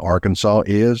cost here in Arkansas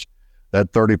is,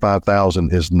 that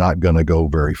 $35,000 is not going to go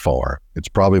very far. It's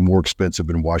probably more expensive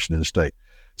in Washington State.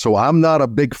 So I'm not a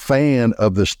big fan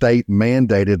of the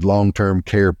state-mandated long-term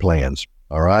care plans.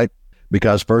 All right.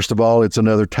 Because first of all, it's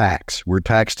another tax. We're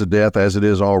taxed to death as it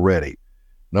is already.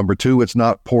 Number two, it's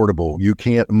not portable. You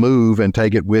can't move and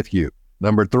take it with you.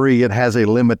 Number three, it has a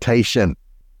limitation.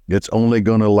 It's only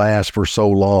going to last for so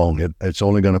long. It's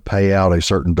only going to pay out a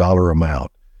certain dollar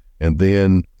amount. And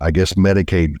then I guess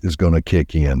Medicaid is going to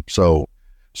kick in. So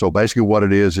basically what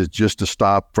it is just to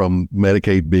stop from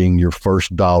Medicaid being your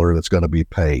first dollar that's going to be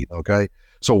paid, okay?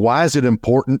 So why is it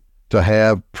important to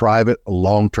have private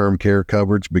long-term care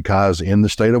coverage? Because in the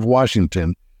state of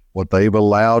Washington, what they've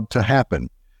allowed to happen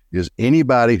is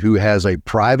anybody who has a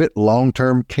private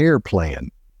long-term care plan,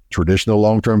 traditional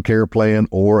long-term care plan,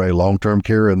 or a long-term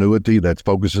care annuity that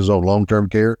focuses on long-term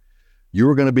care,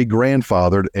 you're going to be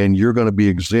grandfathered and you're going to be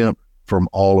exempt from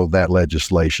all of that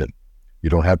legislation. You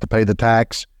don't have to pay the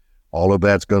tax. All of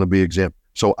that's going to be exempt.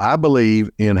 So I believe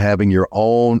in having your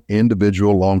own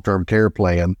individual long-term care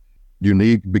plan. You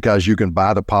need, because you can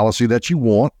buy the policy that you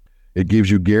want. It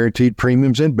gives you guaranteed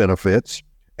premiums and benefits,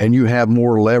 and you have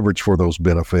more leverage for those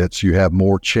benefits. You have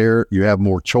more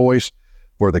choice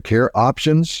for the care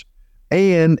options,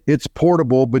 and it's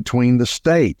portable between the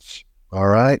states. All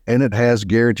right. And it has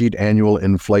guaranteed annual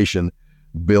inflation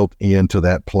built into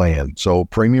that plan. So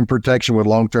premium protection with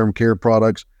long-term care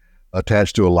products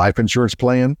attached to a life insurance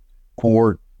plan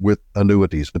or with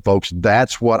annuities. And folks,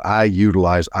 that's what I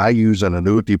utilize. I use an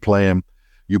annuity plan.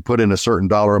 You put in a certain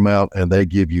dollar amount and they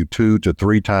give you 2 to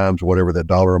 3 times whatever that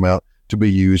dollar amount to be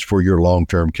used for your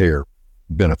long-term care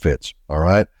benefits. All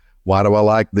right. Why do I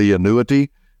like the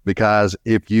annuity? Because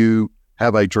if you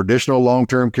have a traditional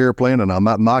long-term care plan, and I'm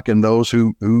not knocking those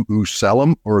who sell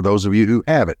them or those of you who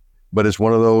have it, but it's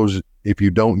one of those, if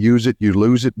you don't use it, you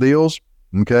lose it deals,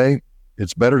 okay?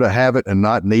 It's better to have it and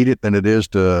not need it than it is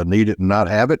to need it and not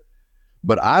have it.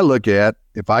 But I look at,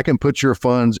 if I can put your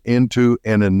funds into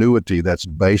an annuity that's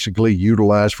basically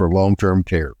utilized for long-term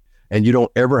care, and you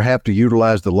don't ever have to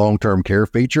utilize the long-term care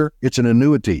feature, it's an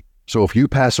annuity. So if you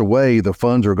pass away, the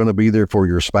funds are going to be there for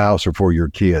your spouse or for your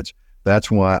kids.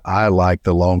 That's why I like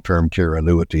the long-term care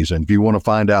annuities. And if you want to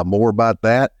find out more about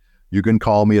that, you can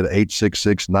call me at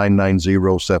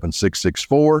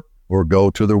 866-990-7664 or go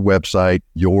to their website,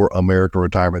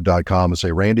 youramericanretirement.com, and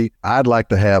say, Randy, I'd like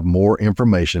to have more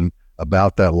information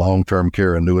about that long-term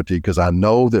care annuity because I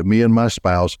know that me and my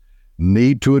spouse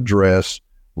need to address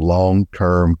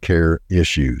long-term care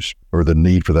issues or the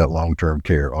need for that long-term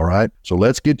care. All right. So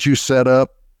let's get you set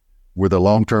up with a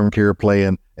long-term care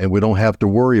plan, and we don't have to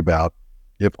worry about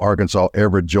if Arkansas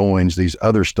ever joins these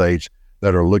other states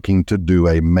that are looking to do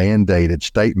a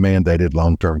state-mandated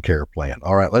long-term care plan.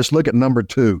 All right, let's look at number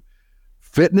 2,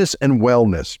 fitness and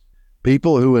wellness.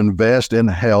 People who invest in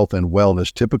health and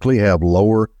wellness typically have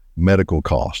lower medical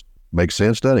costs. Makes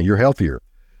sense, doesn't it? You're healthier.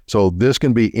 So this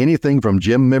can be anything from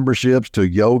gym memberships to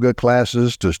yoga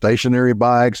classes to stationary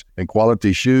bikes and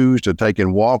quality shoes to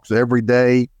taking walks every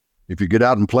day. If you get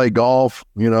out and play golf,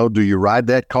 do you ride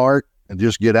that cart and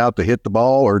just get out to hit the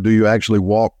ball, or do you actually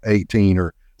walk 18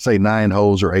 or say 9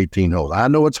 holes or 18 holes? I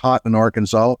know it's hot in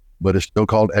Arkansas, but it's still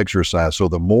called exercise. So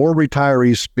the more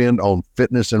retirees spend on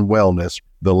fitness and wellness,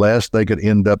 the less they could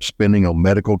end up spending on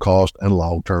medical costs and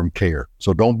long-term care.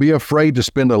 So don't be afraid to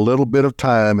spend a little bit of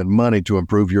time and money to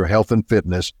improve your health and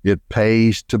fitness. It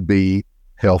pays to be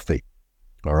healthy.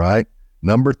 All right.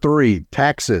 Number 3,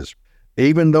 taxes.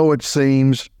 Even though it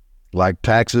seems like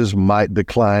taxes might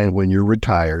decline when you're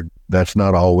retired, that's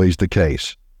not always the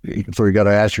case. So you got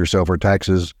to ask yourself, are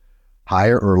taxes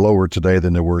higher or lower today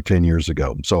than they were 10 years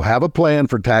ago? So have a plan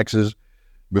for taxes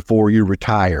before you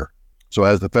retire. So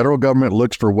as the federal government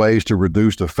looks for ways to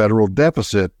reduce the federal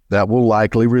deficit, that will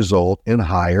likely result in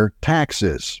higher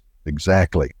taxes.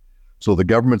 Exactly. So the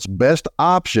government's best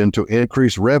option to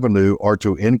increase revenue are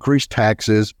to increase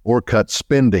taxes or cut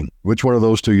spending. Which one of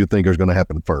those two you think is going to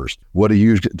happen first? What do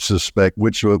you suspect?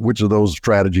 Which of those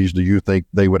strategies do you think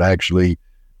they would actually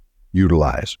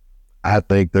utilize? I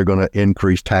think they're going to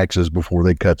increase taxes before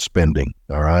they cut spending.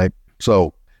 All right.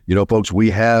 So, folks, we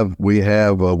have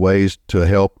ways to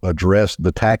help address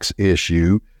the tax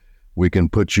issue. We can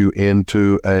put you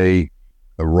into a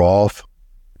Roth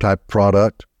type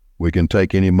product. We can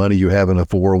take any money you have in a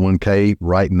 401k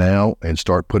right now and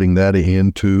start putting that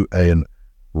into a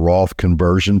Roth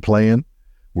conversion plan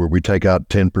where we take out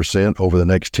 10% over the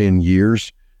next 10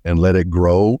 years and let it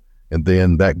grow. And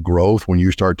then that growth, when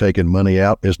you start taking money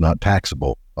out, is not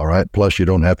taxable. All right. Plus, you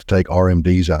don't have to take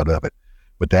RMDs out of it.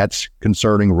 But that's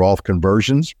concerning Roth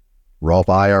conversions, Roth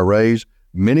IRAs,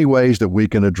 many ways that we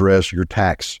can address your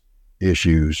tax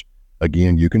issues.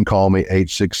 Again, you can call me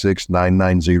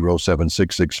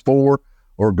 866-990-7664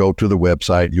 or go to the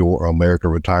website,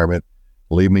 youramericanretirement.com.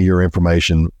 leave me your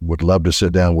information. Would love to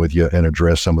sit down with you and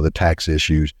address some of the tax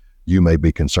issues you may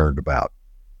be concerned about.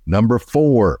 Number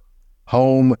 4,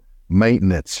 home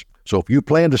maintenance. So if you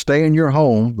plan to stay in your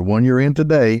home, the one you're in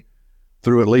today,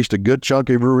 through at least a good chunk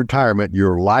of your retirement,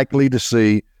 you're likely to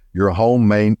see your home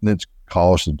maintenance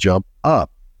costs jump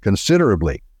up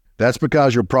considerably. That's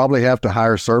because you'll probably have to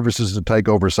hire services to take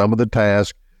over some of the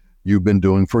tasks you've been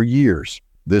doing for years.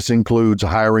 This includes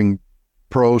hiring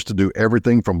pros to do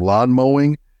everything from lawn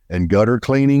mowing and gutter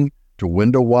cleaning to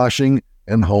window washing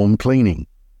and home cleaning.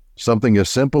 Something as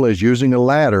simple as using a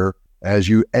ladder as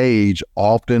you age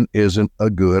often isn't a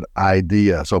good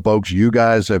idea. So folks, you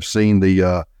guys have seen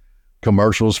the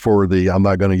commercials for I'm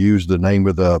not going to use the name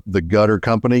of the gutter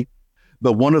company,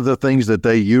 but one of the things that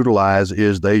they utilize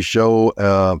is they show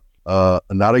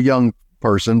not a young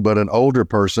person, but an older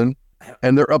person,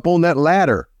 and they're up on that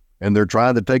ladder and they're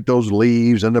trying to take those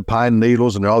leaves and the pine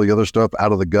needles and all the other stuff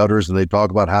out of the gutters, and they talk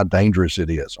about how dangerous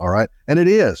it is. All right. And it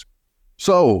is.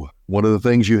 So one of the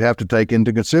things you have to take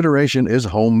into consideration is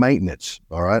home maintenance.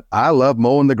 All right. I love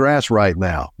mowing the grass right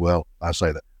now. Well, I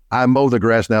say that. I mow the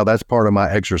grass now. That's part of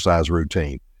my exercise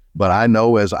routine. But I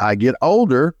know as I get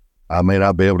older, I may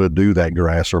not be able to do that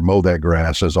grass or mow that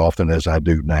grass as often as I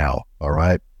do now. All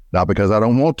right. Not because I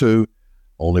don't want to,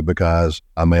 only because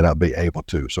I may not be able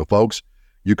to. So folks,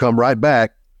 you come right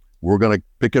back. We're going to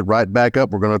pick it right back up.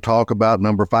 We're going to talk about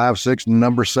number 5, 6, and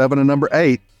number 7, and number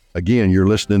 8. Again, you're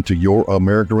listening to Your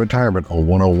American Retirement on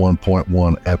 101.1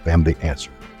 FM, The Answer.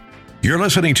 You're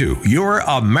listening to Your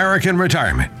American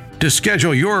Retirement. To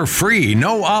schedule your free,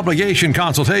 no-obligation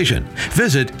consultation,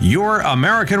 visit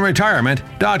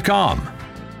YourAmericanRetirement.com.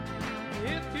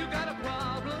 If you got a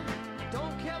problem,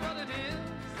 don't care what it is.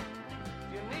 If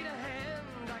you need a hand,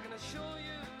 I can assure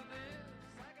you this.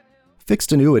 I can help.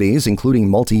 Fixed annuities, including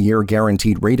multi-year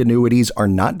guaranteed rate annuities, are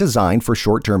not designed for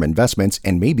short-term investments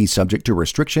and may be subject to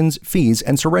restrictions, fees,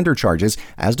 and surrender charges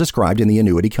as described in the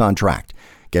annuity contract.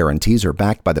 Guarantees are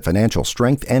backed by the financial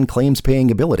strength and claims-paying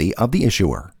ability of the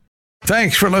issuer.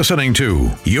 Thanks for listening to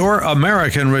Your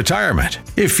American Retirement.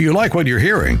 If you like what you're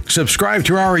hearing, subscribe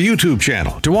to our YouTube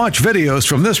channel to watch videos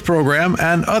from this program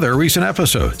and other recent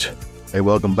episodes. Hey,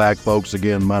 welcome back, folks.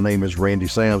 Again, my name is Randy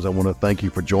Sams. I want to thank you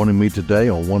for joining me today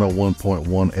on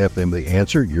 101.1 FM, The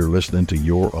Answer. You're listening to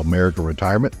Your American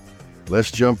Retirement. Let's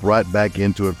jump right back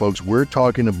into it, folks. We're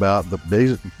talking about the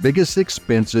biggest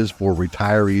expenses for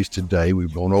retirees today.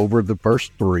 We've gone over the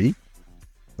first 4,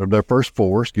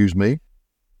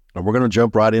 And we're going to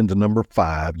jump right into number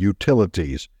 5,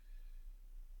 utilities.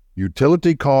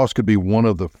 Utility costs could be one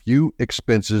of the few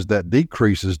expenses that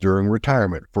decreases during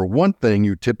retirement. For one thing,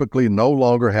 you typically no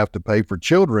longer have to pay for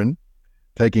children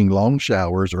taking long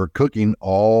showers or cooking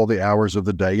all the hours of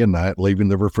the day and night, leaving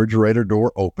the refrigerator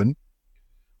door open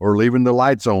or leaving the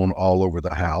lights on all over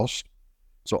the house.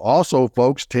 So also,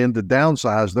 folks tend to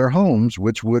downsize their homes,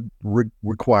 which would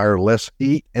require less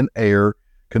heat and air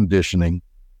conditioning.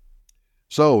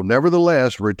 So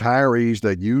nevertheless, retirees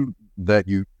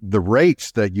the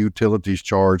rates that utilities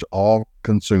charge all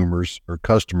consumers or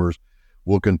customers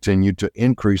will continue to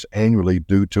increase annually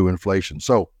due to inflation.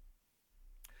 So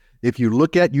if you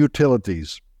look at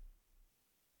utilities,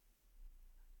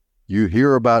 you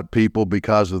hear about people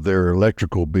because of their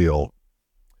electrical bill.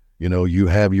 You know, you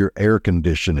have your air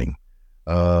conditioning.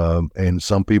 And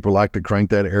some people like to crank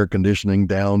that air conditioning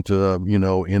down to,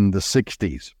 in the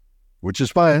 60s. Which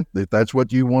is fine. If that's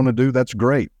what you want to do, that's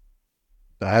great.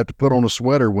 I have to put on a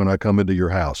sweater when I come into your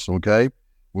house, okay?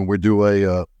 When we're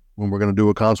going to do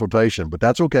a consultation, but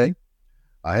that's okay.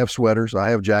 I have sweaters, I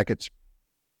have jackets,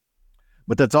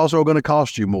 but that's also going to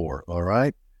cost you more, all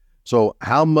right? So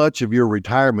how much of your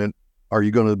retirement are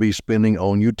you going to be spending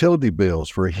on utility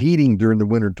bills for heating during the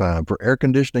wintertime, for air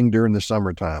conditioning during the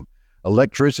summertime,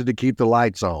 electricity to keep the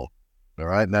lights on, all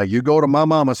right? Now you go to my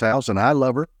mama's house, and I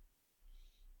love her.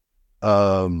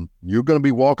 You're going to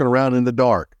be walking around in the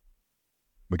dark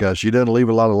because she doesn't leave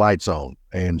a lot of lights on,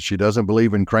 and she doesn't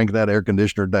believe in cranking that air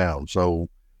conditioner down. So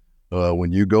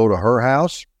when you go to her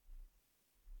house,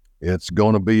 it's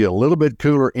going to be a little bit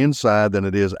cooler inside than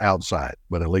it is outside,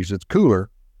 but at least it's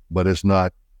cooler, but it's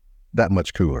not that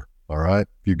much cooler. All right.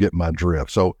 If you get my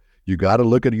drift. So you got to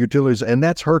look at utilities, and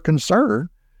that's her concern,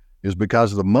 is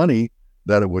because of the money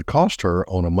that it would cost her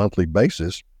on a monthly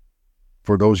basis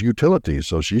for those utilities.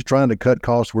 So she's trying to cut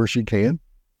costs where she can.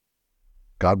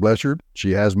 God bless her.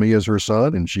 She has me as her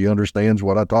son, and she understands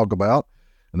what I talk about.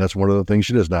 And that's one of the things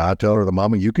she does. Now, I tell her, the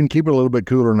mama, you can keep it a little bit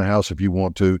cooler in the house if you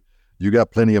want to. You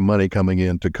got plenty of money coming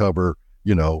in to cover,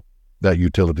 that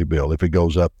utility bill if it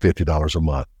goes up $50 a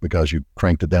month because you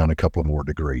cranked it down a couple of more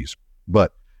degrees.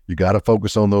 But you got to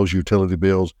focus on those utility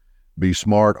bills. Be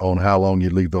smart on how long you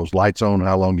leave those lights on,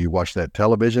 how long you watch that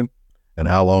television, and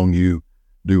how long you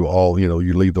do all,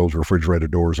 you leave those refrigerator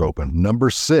doors open. Number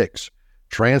 6,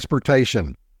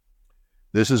 transportation.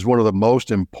 This is one of the most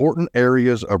important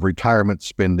areas of retirement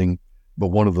spending, but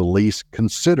one of the least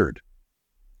considered.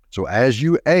 So as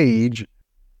you age,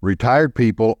 retired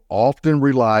people often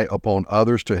rely upon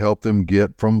others to help them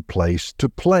get from place to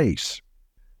place.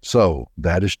 So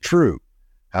that is true.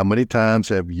 How many times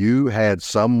have you had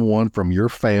someone from your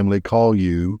family call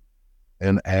you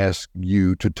and ask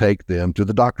you to take them to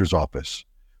the doctor's office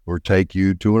or take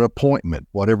you to an appointment,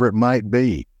 whatever it might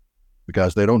be,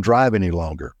 because they don't drive any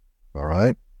longer, all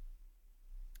right?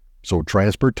 So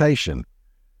transportation,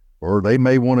 or they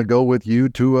may want to go with you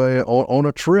to on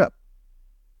a trip.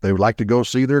 They would like to go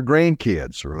see their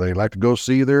grandkids, or they like to go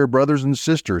see their brothers and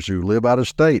sisters who live out of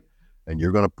state, and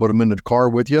you're going to put them in the car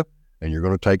with you, and you're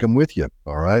going to take them with you,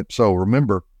 all right? So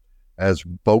remember, as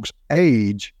folks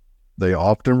age, they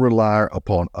often rely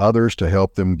upon others to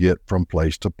help them get from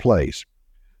place to place.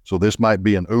 So this might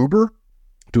be an Uber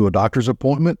to a doctor's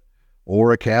appointment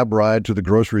or a cab ride to the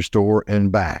grocery store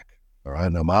and back, all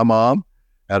right? Now, my mom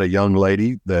had a young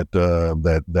lady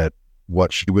that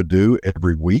what she would do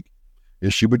every week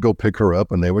is she would go pick her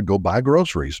up and they would go buy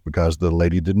groceries because the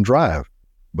lady didn't drive.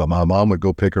 But my mom would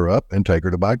go pick her up and take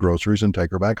her to buy groceries and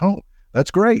take her back home.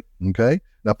 That's great, okay?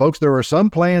 Now, folks, there are some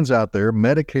plans out there,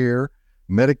 Medicare,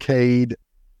 Medicaid,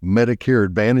 Medicare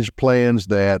Advantage plans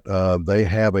that they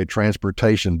have a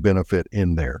transportation benefit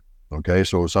in there, okay?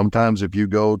 So sometimes if you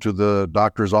go to the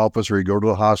doctor's office or you go to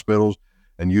the hospitals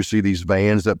and you see these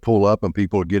vans that pull up and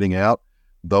people are getting out,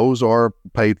 those are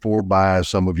paid for by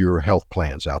some of your health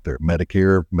plans out there,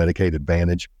 Medicare, Medicaid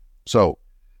Advantage. So,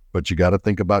 but you got to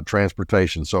think about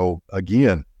transportation. So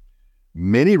again,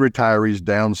 many retirees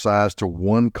downsize to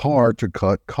one car to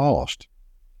cut cost.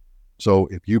 So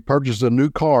if you purchase a new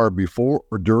car before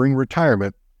or during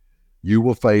retirement, you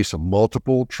will face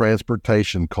multiple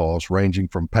transportation costs ranging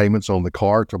from payments on the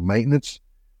car to maintenance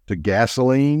to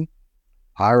gasoline,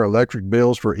 higher electric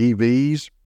bills for EVs.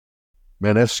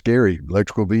 Man, that's scary.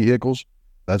 Electrical vehicles,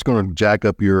 that's going to jack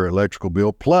up your electrical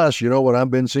bill. Plus, you know what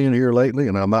I've been seeing here lately,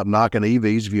 and I'm not knocking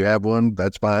EVs. If you have one,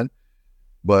 that's fine.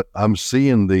 But I'm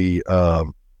seeing the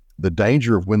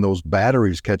danger of when those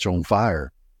batteries catch on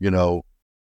fire.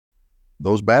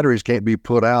 Those batteries can't be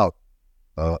put out.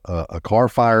 A car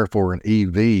fire for an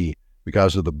EV,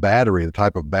 because of the battery, the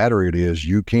type of battery it is,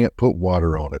 you can't put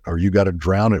water on it, or you got to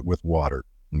drown it with water,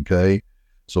 okay?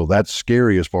 So that's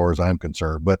scary as far as I'm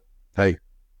concerned. But hey,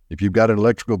 if you've got an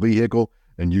electrical vehicle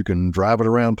and you can drive it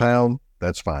around town,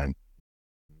 that's fine,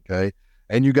 okay?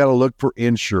 And you got to look for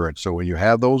insurance. So when you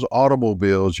have those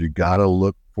automobiles, you got to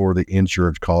look for the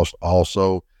insurance cost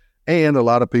also. And a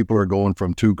lot of people are going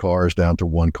from 2 cars down to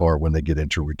 1 car when they get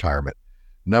into retirement.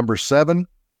 Number 7,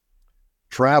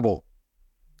 travel.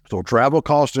 So travel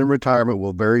costs in retirement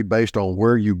will vary based on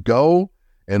where you go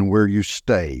and where you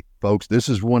stay. Folks, this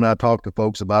is when I talk to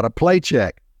folks about a play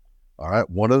check. All right.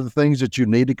 One of the things that you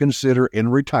need to consider in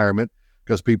retirement,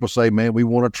 because people say, man, we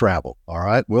want to travel. All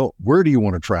right. Well, where do you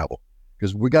want to travel?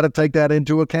 Because we got to take that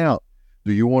into account.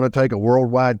 Do you want to take a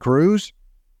worldwide cruise?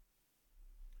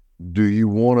 Do you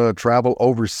want to travel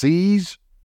overseas?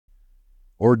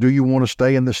 Or do you want to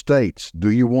stay in the States?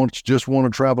 Do you just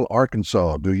want to travel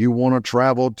Arkansas? Do you want to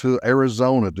travel to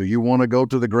Arizona? Do you want to go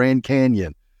to the Grand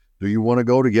Canyon? Do you want to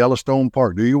go to Yellowstone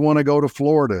Park? Do you want to go to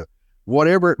Florida?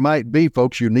 Whatever it might be,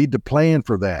 folks, you need to plan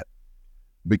for that,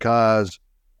 because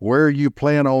where you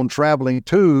plan on traveling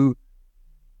to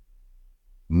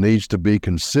needs to be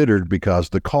considered, because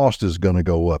the cost is going to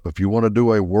go up. If you want to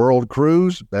do a world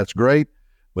cruise, that's great,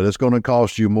 but it's going to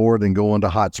cost you more than going to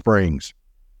Hot Springs,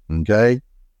 okay?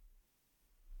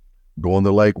 Going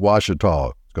to Lake Ouachita,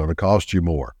 it's going to cost you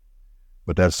more,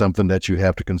 but that's something that you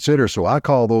have to consider. So I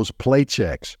call those play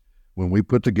checks. When we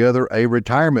put together a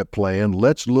retirement plan,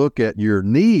 let's look at your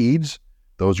needs.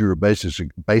 Those are your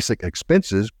basic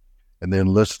expenses. And then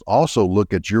let's also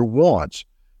look at your wants.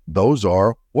 Those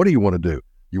are, what do you want to do?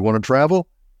 You want to travel?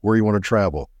 Where you want to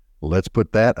travel? Let's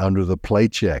put that under the play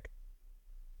check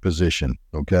position,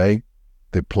 okay?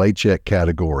 The play check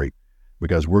category,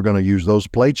 because we're going to use those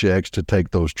play checks to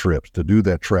take those trips, to do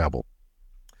that travel.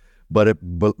 But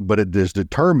it is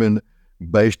determined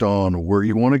based on where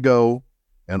you want to go,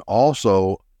 and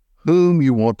also whom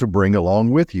you want to bring along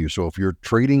with you. So if you're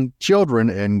treating children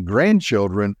and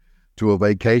grandchildren to a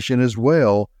vacation as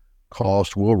well,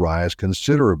 cost will rise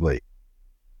considerably.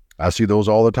 I see those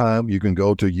all the time. You can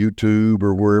go to YouTube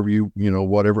or wherever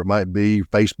whatever it might be,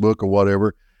 Facebook or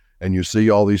whatever, and you see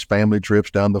all these family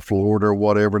trips down to Florida or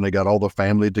whatever, and they got all the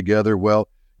family together. Well,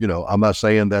 I'm not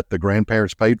saying that the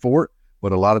grandparents paid for it,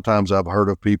 but a lot of times I've heard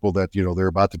of people that, they're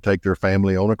about to take their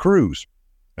family on a cruise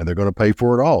and they're going to pay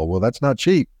for it all. Well, that's not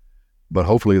cheap, but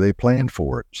hopefully they planned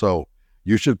for it. So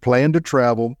you should plan to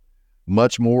travel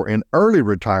much more in early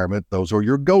retirement. Those are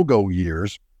your go-go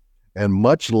years, and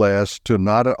much less to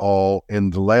not at all in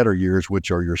the latter years, which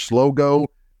are your slow go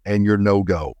and your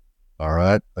no-go. All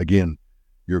right. Again,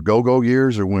 your go-go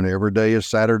years are when every day is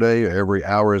Saturday, every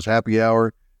hour is happy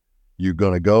hour. You're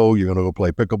going to go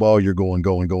play pickleball. You're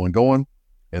going.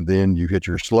 And then you hit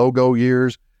your slow go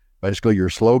years. Basically, your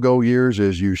slow go years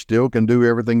is you still can do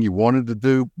everything you wanted to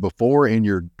do before in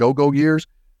your go-go years.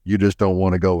 You just don't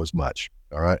want to go as much.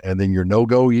 All right. And then your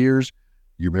no-go years,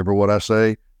 you remember what I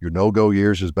say? Your no-go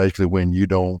years is basically when you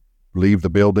don't leave the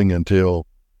building until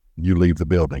you leave the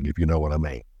building, if you know what I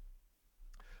mean.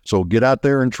 So get out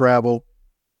there and travel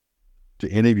to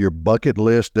any of your bucket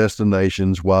list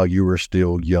destinations while you are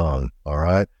still young. All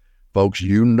right. Folks,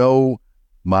 you know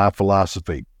my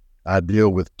philosophy. I deal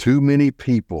with too many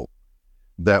people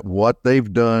that what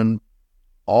they've done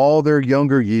all their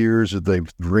younger years is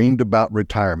they've dreamed about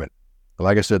retirement.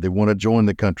 Like I said, they want to join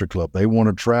the country club. They want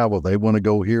to travel. They want to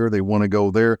go here. They want to go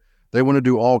there. They want to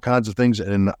do all kinds of things.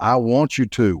 And I want you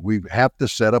to. We have to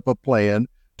set up a plan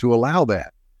to allow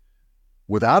that.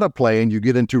 Without a plan, you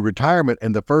get into retirement,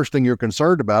 and the first thing you're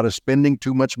concerned about is spending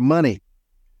too much money.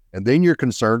 And then you're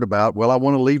concerned about, well, I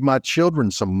want to leave my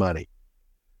children some money.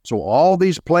 So all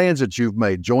these plans that you've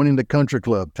made, joining the country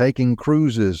club, taking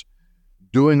cruises,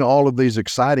 doing all of these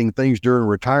exciting things during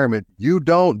retirement, you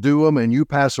don't do them and you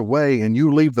pass away and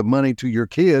you leave the money to your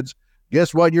kids.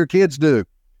 Guess what your kids do?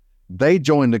 They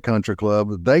join the country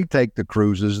club. They take the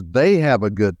cruises. They have a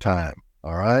good time.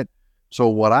 All right. So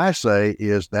what I say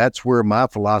is that's where my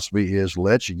philosophy is.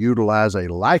 Let's utilize a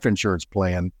life insurance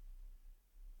plan.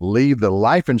 Leave the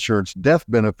life insurance death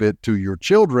benefit to your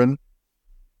children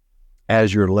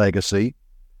as your legacy.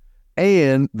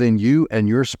 And then you and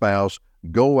your spouse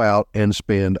go out and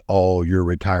spend all your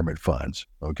retirement funds,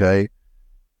 okay?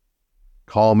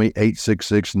 Call me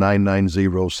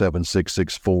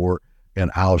 866-990-7664,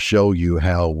 and I'll show you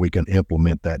how we can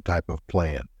implement that type of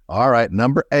plan. All right,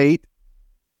 number 8,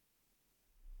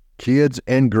 kids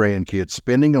and grandkids.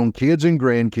 Spending on kids and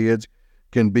grandkids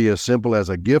can be as simple as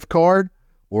a gift card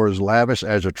or as lavish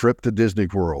as a trip to Disney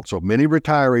World. So many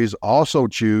retirees also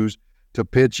choose to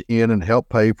pitch in and help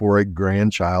pay for a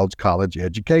grandchild's college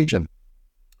education.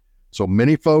 So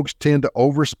many folks tend to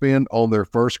overspend on their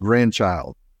first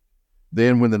grandchild.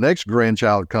 Then when the next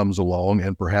grandchild comes along,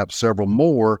 and perhaps several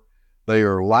more, they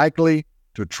are likely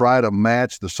to try to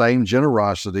match the same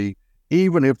generosity,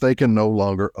 even if they can no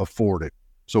longer afford it.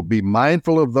 So be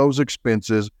mindful of those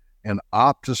expenses and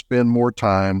opt to spend more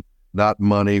time, not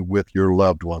money, with your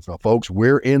loved ones. Now, folks,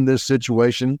 we're in this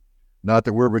situation, not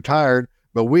that we're retired,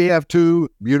 but we have 2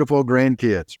 beautiful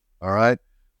grandkids, all right?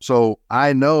 So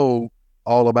I know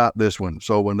all about this one.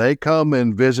 So when they come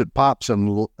and visit Pops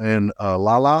and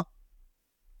Lala,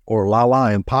 or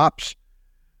Lala and Pops,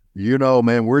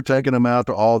 man, we're taking them out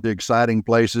to all the exciting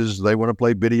places. They want to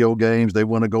play video games. They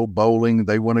want to go bowling.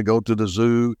 They want to go to the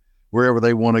zoo, wherever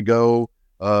they want to go.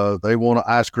 They want an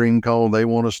ice cream cone. They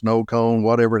want a snow cone,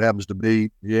 whatever it happens to be.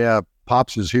 Yeah,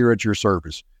 Pops is here at your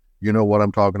service. You know what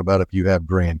I'm talking about if you have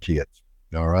grandkids.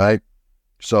 All right.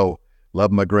 So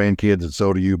love my grandkids, and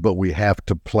so do you, but we have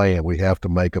to plan. We have to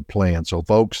make a plan. So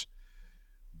folks,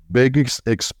 big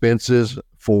expenses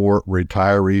for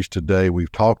retirees today.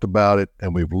 We've talked about it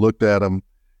and we've looked at them,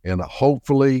 and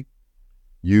hopefully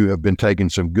you have been taking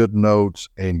some good notes,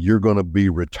 and you're going to be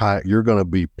You're going to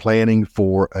be planning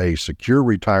for a secure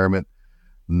retirement,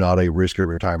 not a risky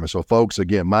retirement. So folks,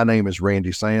 again, my name is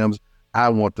Randy Sams. I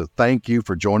want to thank you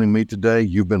for joining me today.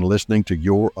 You've been listening to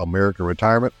Your American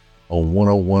Retirement on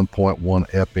 101.1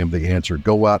 FM, The Answer.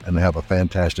 Go out and have a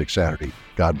fantastic Saturday.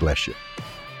 God bless you.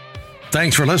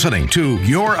 Thanks for listening to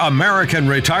Your American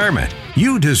Retirement.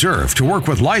 You deserve to work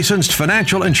with licensed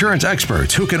financial insurance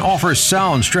experts who can offer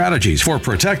sound strategies for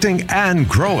protecting and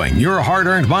growing your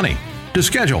hard-earned money. To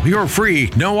schedule your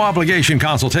free, no-obligation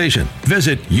consultation,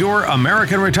 visit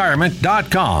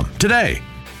YourAmericanRetirement.com today.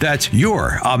 That's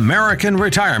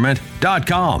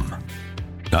YourAmericanRetirement.com.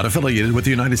 Not affiliated with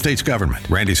the United States government.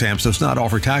 Randy Sams does not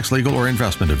offer tax, legal, or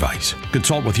investment advice.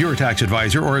 Consult with your tax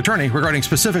advisor or attorney regarding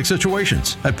specific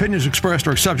situations. Opinions expressed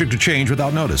are subject to change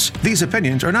without notice. These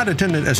opinions are not intended as